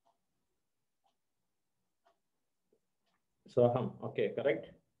 Soham. Okay,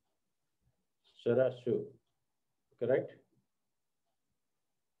 correct. Sarashu. Correct.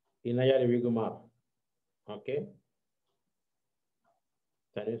 Inaya Ravikumar. Okay.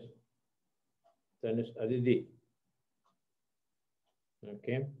 Tanis Aditi.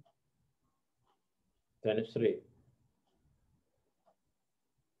 Okay. Tanisri.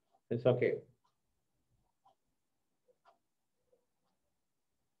 It's okay.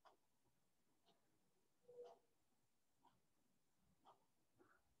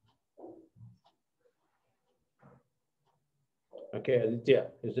 Okay, Aditya,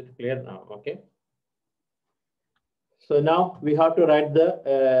 is it clear now? Okay. So now we have to write the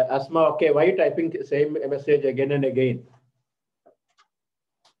Asma. Okay, why typing same message again and again?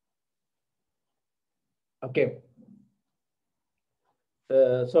 Okay.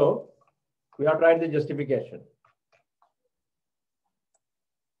 So we have to write the justification.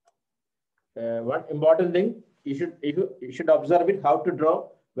 One important thing you should observe it how to draw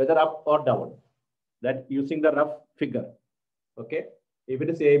whether up or down. That using the rough figure. Okay. If it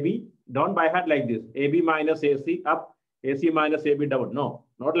is AB, don't by heart like this. AB minus AC up, AC minus AB down. No,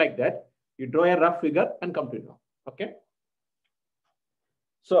 not like that. You draw a rough figure and come to know. Okay.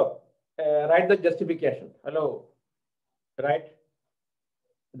 So write the justification. Hello. Write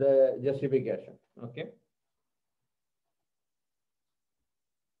the justification. Okay.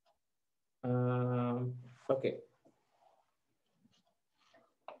 Okay.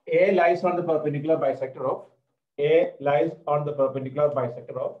 A lies on the perpendicular bisector of A lies on the perpendicular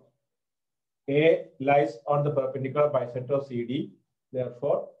bisector of A lies on the perpendicular bisector of CD.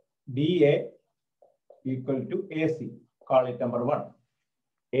 Therefore, DA equal to AC. Call it number 1.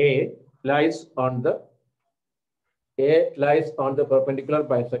 A lies on the perpendicular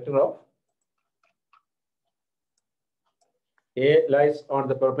bisector of A lies on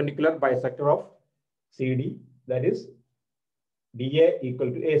the perpendicular bisector of CD. That is DA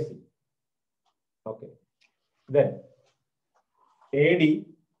equal to AC. Okay. Then AD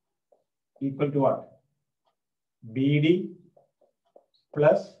equal to what? BD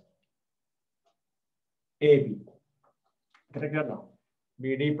plus AB. Correct or no?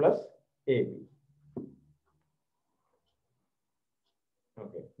 BD plus AB.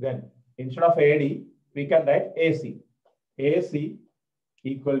 Okay. Then instead of AD, we can write AC. AC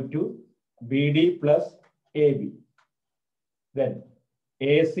equal to BD plus AB. Then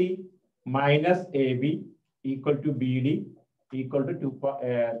AC minus AB equal to BD equal to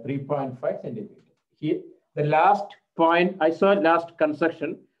 3.5 centimeter. Here, the last point I saw last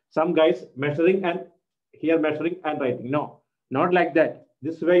construction, some guys measuring and here measuring and writing. No, not like that.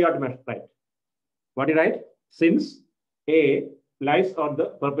 This way you have to measure, right? What do you write? Since A lies on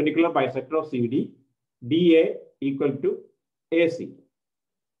the perpendicular bisector of CD, DA equal to AC.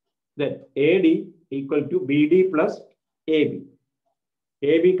 Then AD equal to BD plus AB.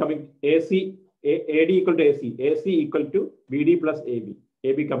 AB coming AC, AD equal to AC. AC equal to BD plus AB.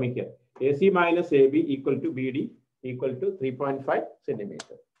 AB coming here. AC minus AB equal to BD equal to 3.5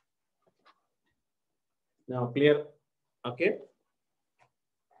 centimeter. Now clear? Okay.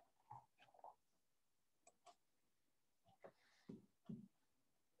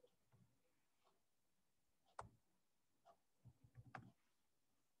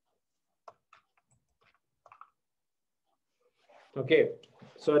 Okay.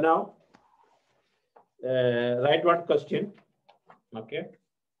 So now write one question. Okay.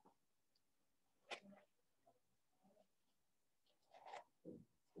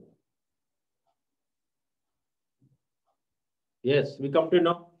 Yes, we come to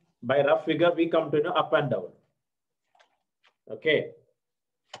know by rough figure, we come to know up and down. Okay.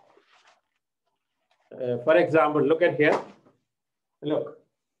 For example, look at here. Look.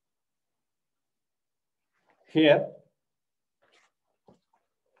 Here.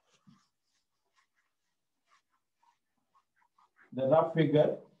 The rough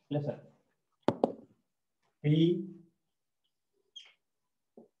figure, listen. PQR.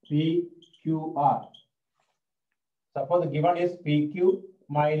 Suppose the given is PQ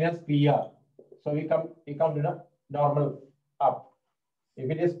minus PR. So we come to the normal up. If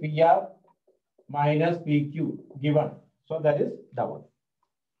it is PR minus PQ given, so that is down.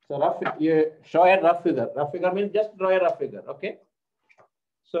 So rough, you show a rough figure. Rough figure means just draw a rough figure. Okay.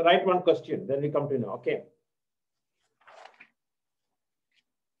 So write one question, then we come to know. Okay.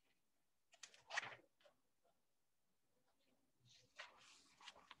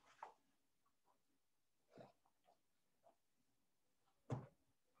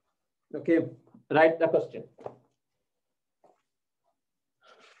 Okay, write the question.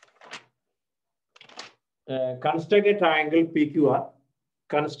 Construct a triangle PQR.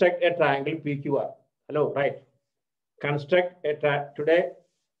 Construct a triangle PQR. Hello, right. Construct a today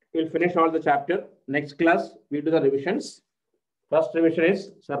we'll finish all the chapter. Next class we'll do the revisions. First revision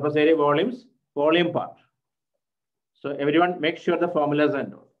is surface area volumes, volume part. So everyone make sure the formulas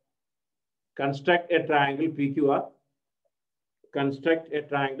and all. Construct a triangle PQR. Construct a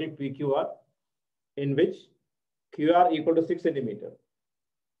triangle PQR in which QR equal to 6 centimeter.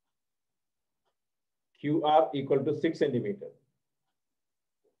 QR equal to 6 centimeter.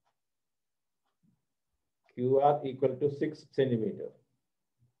 QR equal to 6 centimeter.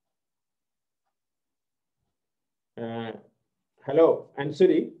 Hello,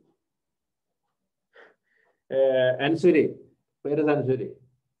 Ansuri. Ansuri. Where is Ansuri?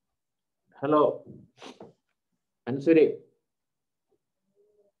 Hello. Ansuri.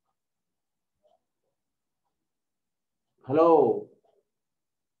 Hello.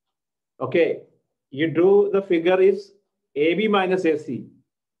 Okay. You drew the figure is AB minus AC.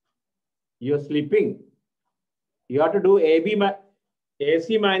 You're sleeping. You have to do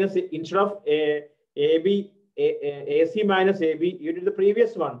AC minus instead of AB. AC minus AB, you did the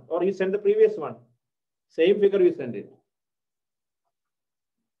previous one, or you send the previous one. Same figure you send it.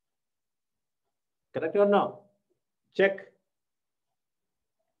 Correct or no? Check.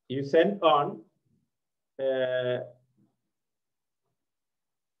 You send on.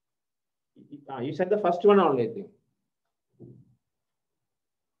 You send the first one only, I think.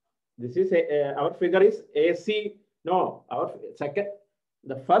 This is our figure is AC. No, our second.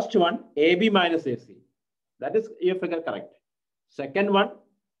 The first one, AB minus AC. That is your figure correct. Second one,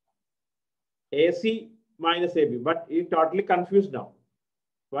 AC minus AB. But you totally confused now.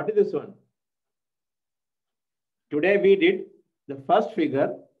 What is this one? Today we did the first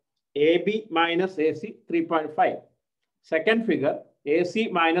figure, AB minus AC 3.5. Second figure, AC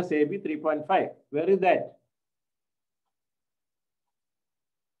minus AB 3.5. Where is that?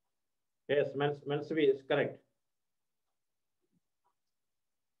 Yes, Mansavi is correct.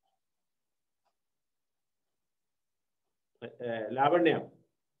 Lavanya.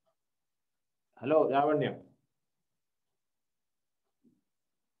 Hello, Lavanya.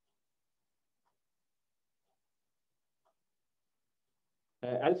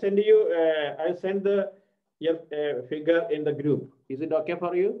 I'll send you. I'll send your figure in the group. Is it okay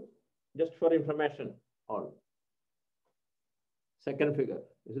for you? Just for information, all. Second figure.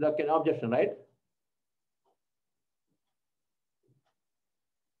 Is it okay? No objection, right?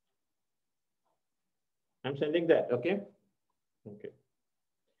 I'm sending that. Okay. Okay.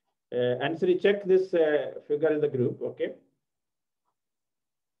 Ansari, check this figure in the group. Okay.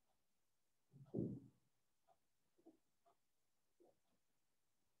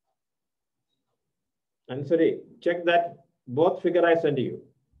 Ansari, check that both figure I send you.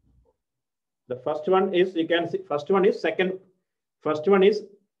 The first one is, you can see, first one is second. First one is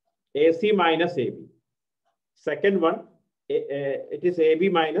AC minus AB. Second one, it is AB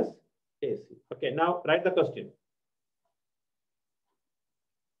minus AC. Okay, now write the question.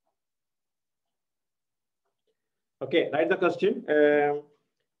 Okay, write the question.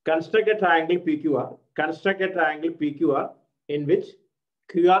 Construct a triangle PQR. Construct a triangle PQR in which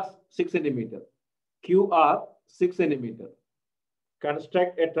QR 6 centimeter. QR 6 centimeter.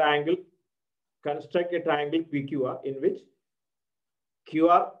 Construct a triangle PQR in which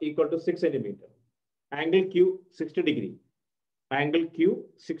QR equal to 6 centimeter. Angle Q 60 degree. Angle Q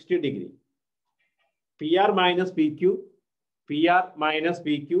 60 degree. PR minus PQ. PR minus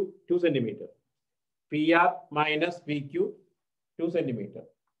PQ 2 centimeter. PR minus PQ 2 centimeter.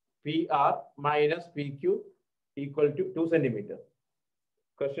 PR minus PQ equal to 2 centimeter.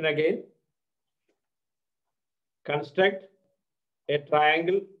 Question again. Construct a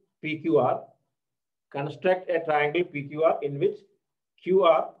triangle PQR. Construct a triangle PQR in which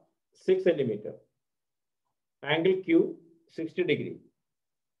QR 6 centimeter. Angle Q 60 degree.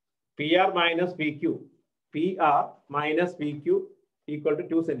 PR minus PQ. PR minus PQ equal to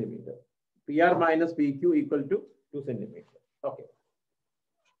 2 centimeter. PR minus PQ equal to 2 centimeter. Okay.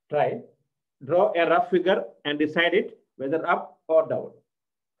 Try. Draw a rough figure and decide it whether up or down.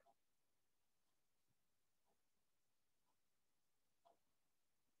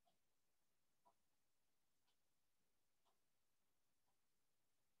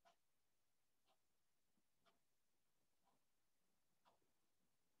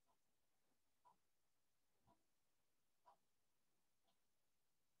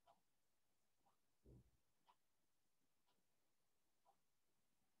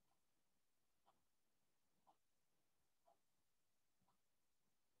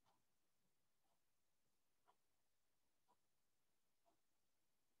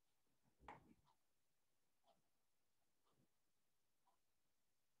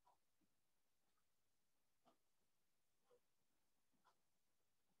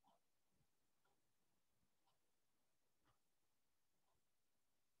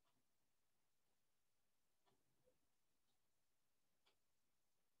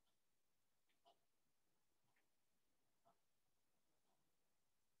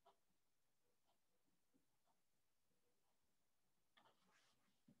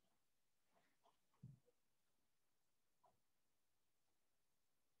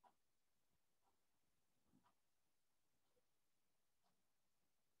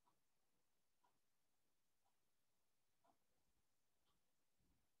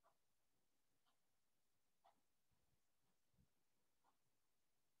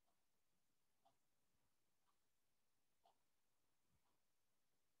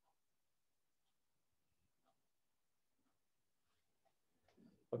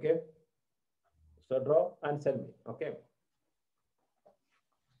 Okay. So draw and send me. Okay.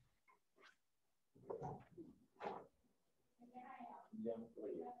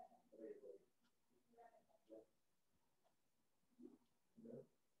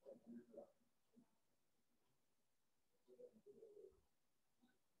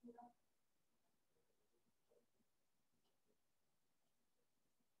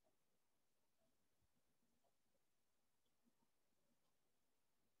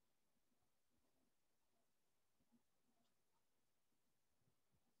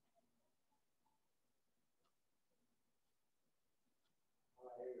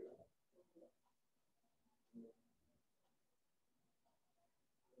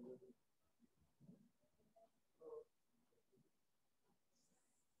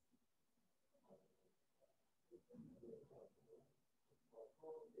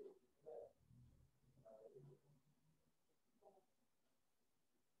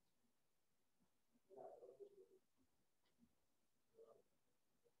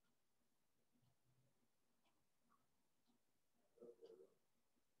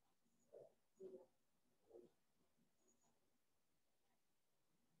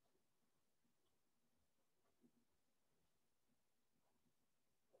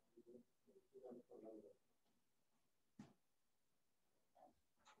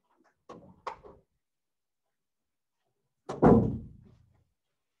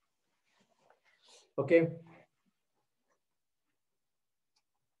 Okay.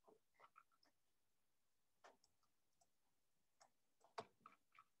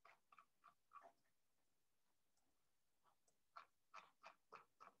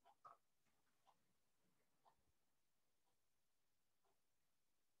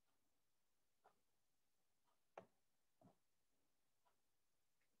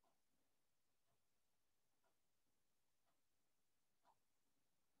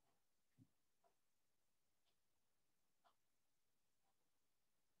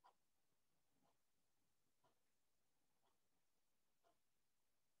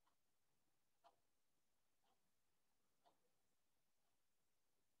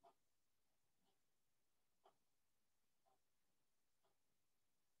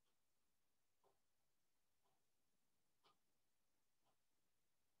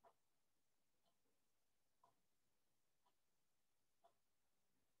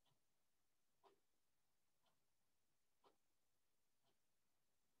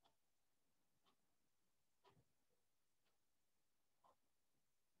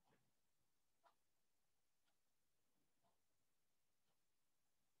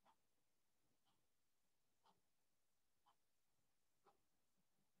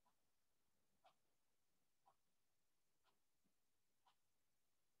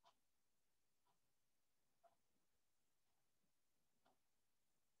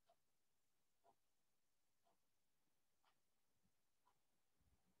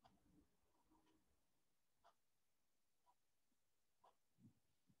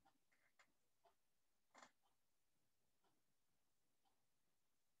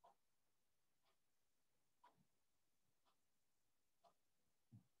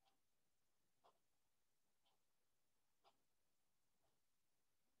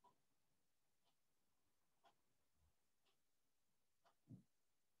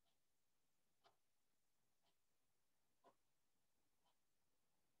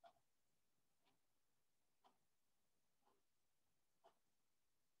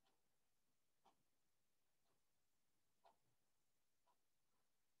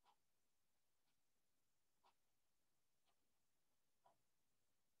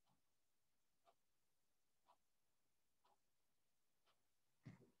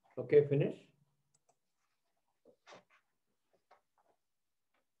 Okay, finish.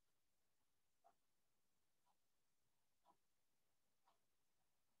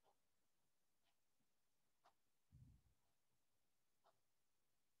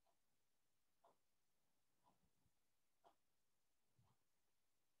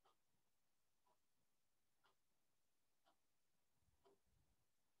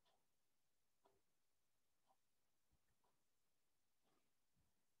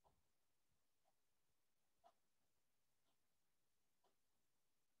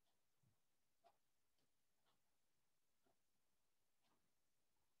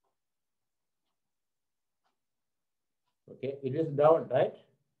 Okay, it is down, right?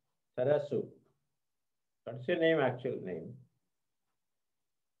 Sarasu. What's your name, actual name?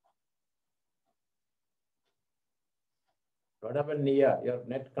 What happened, Nia? Your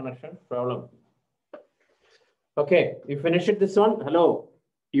net connection problem. Okay, you finished this one. Hello.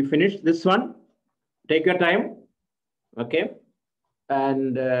 You finished this one. Take your time. Okay.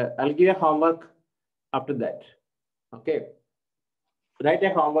 And I'll give a homework after that. Okay. Write a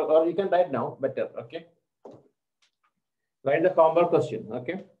homework, or you can write now, better. Okay. Write the homework question.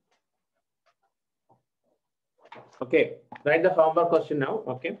 Okay. Okay. Write the homework question now.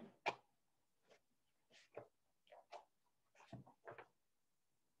 Okay.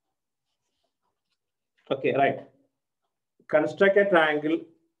 Okay, right. Construct a triangle.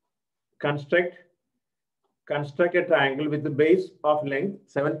 Construct a triangle with the base of length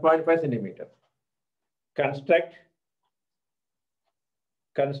 7.5 centimeter. Construct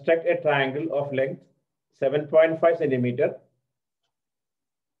a triangle of length 7.5 centimeter.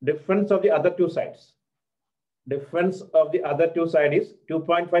 Difference of the other two sides. Difference of the other two sides is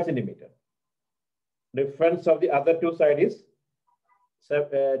 2.5 centimeter. Difference of the other two sides is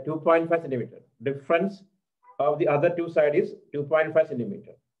 2.5 centimeter. Difference of the other two sides is 2.5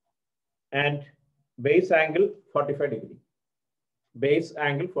 centimeter. And base angle 45 degree. Base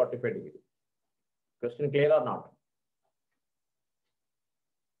angle 45 degree. Question clear or not?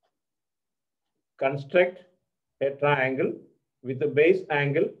 Construct a triangle with the base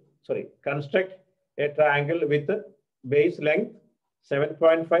angle, construct a triangle with the base length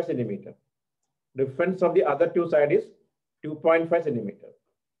 7.5 centimeter. Difference of the other two sides is 2.5 centimeter.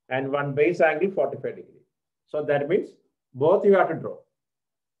 And one base angle 45 degree. So that means both you have to draw.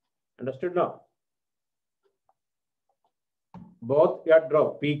 Understood now? Both you have to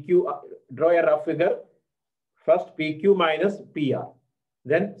draw. PQ, draw a rough figure. First PQ minus PR.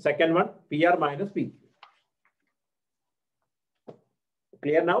 Then second one, PR minus PQ.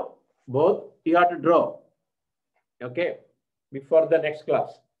 Clear now? Both you have to draw. Okay. Before the next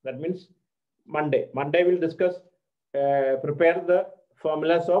class. That means Monday. Monday we'll discuss, prepare the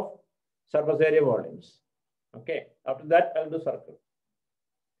formulas of surface area volumes. Okay. After that, I'll do circle.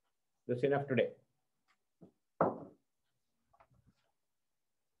 That's enough today.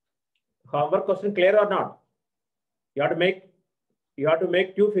 Homework question clear or not? You have to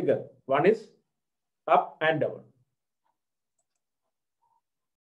make two figures. One is up and down.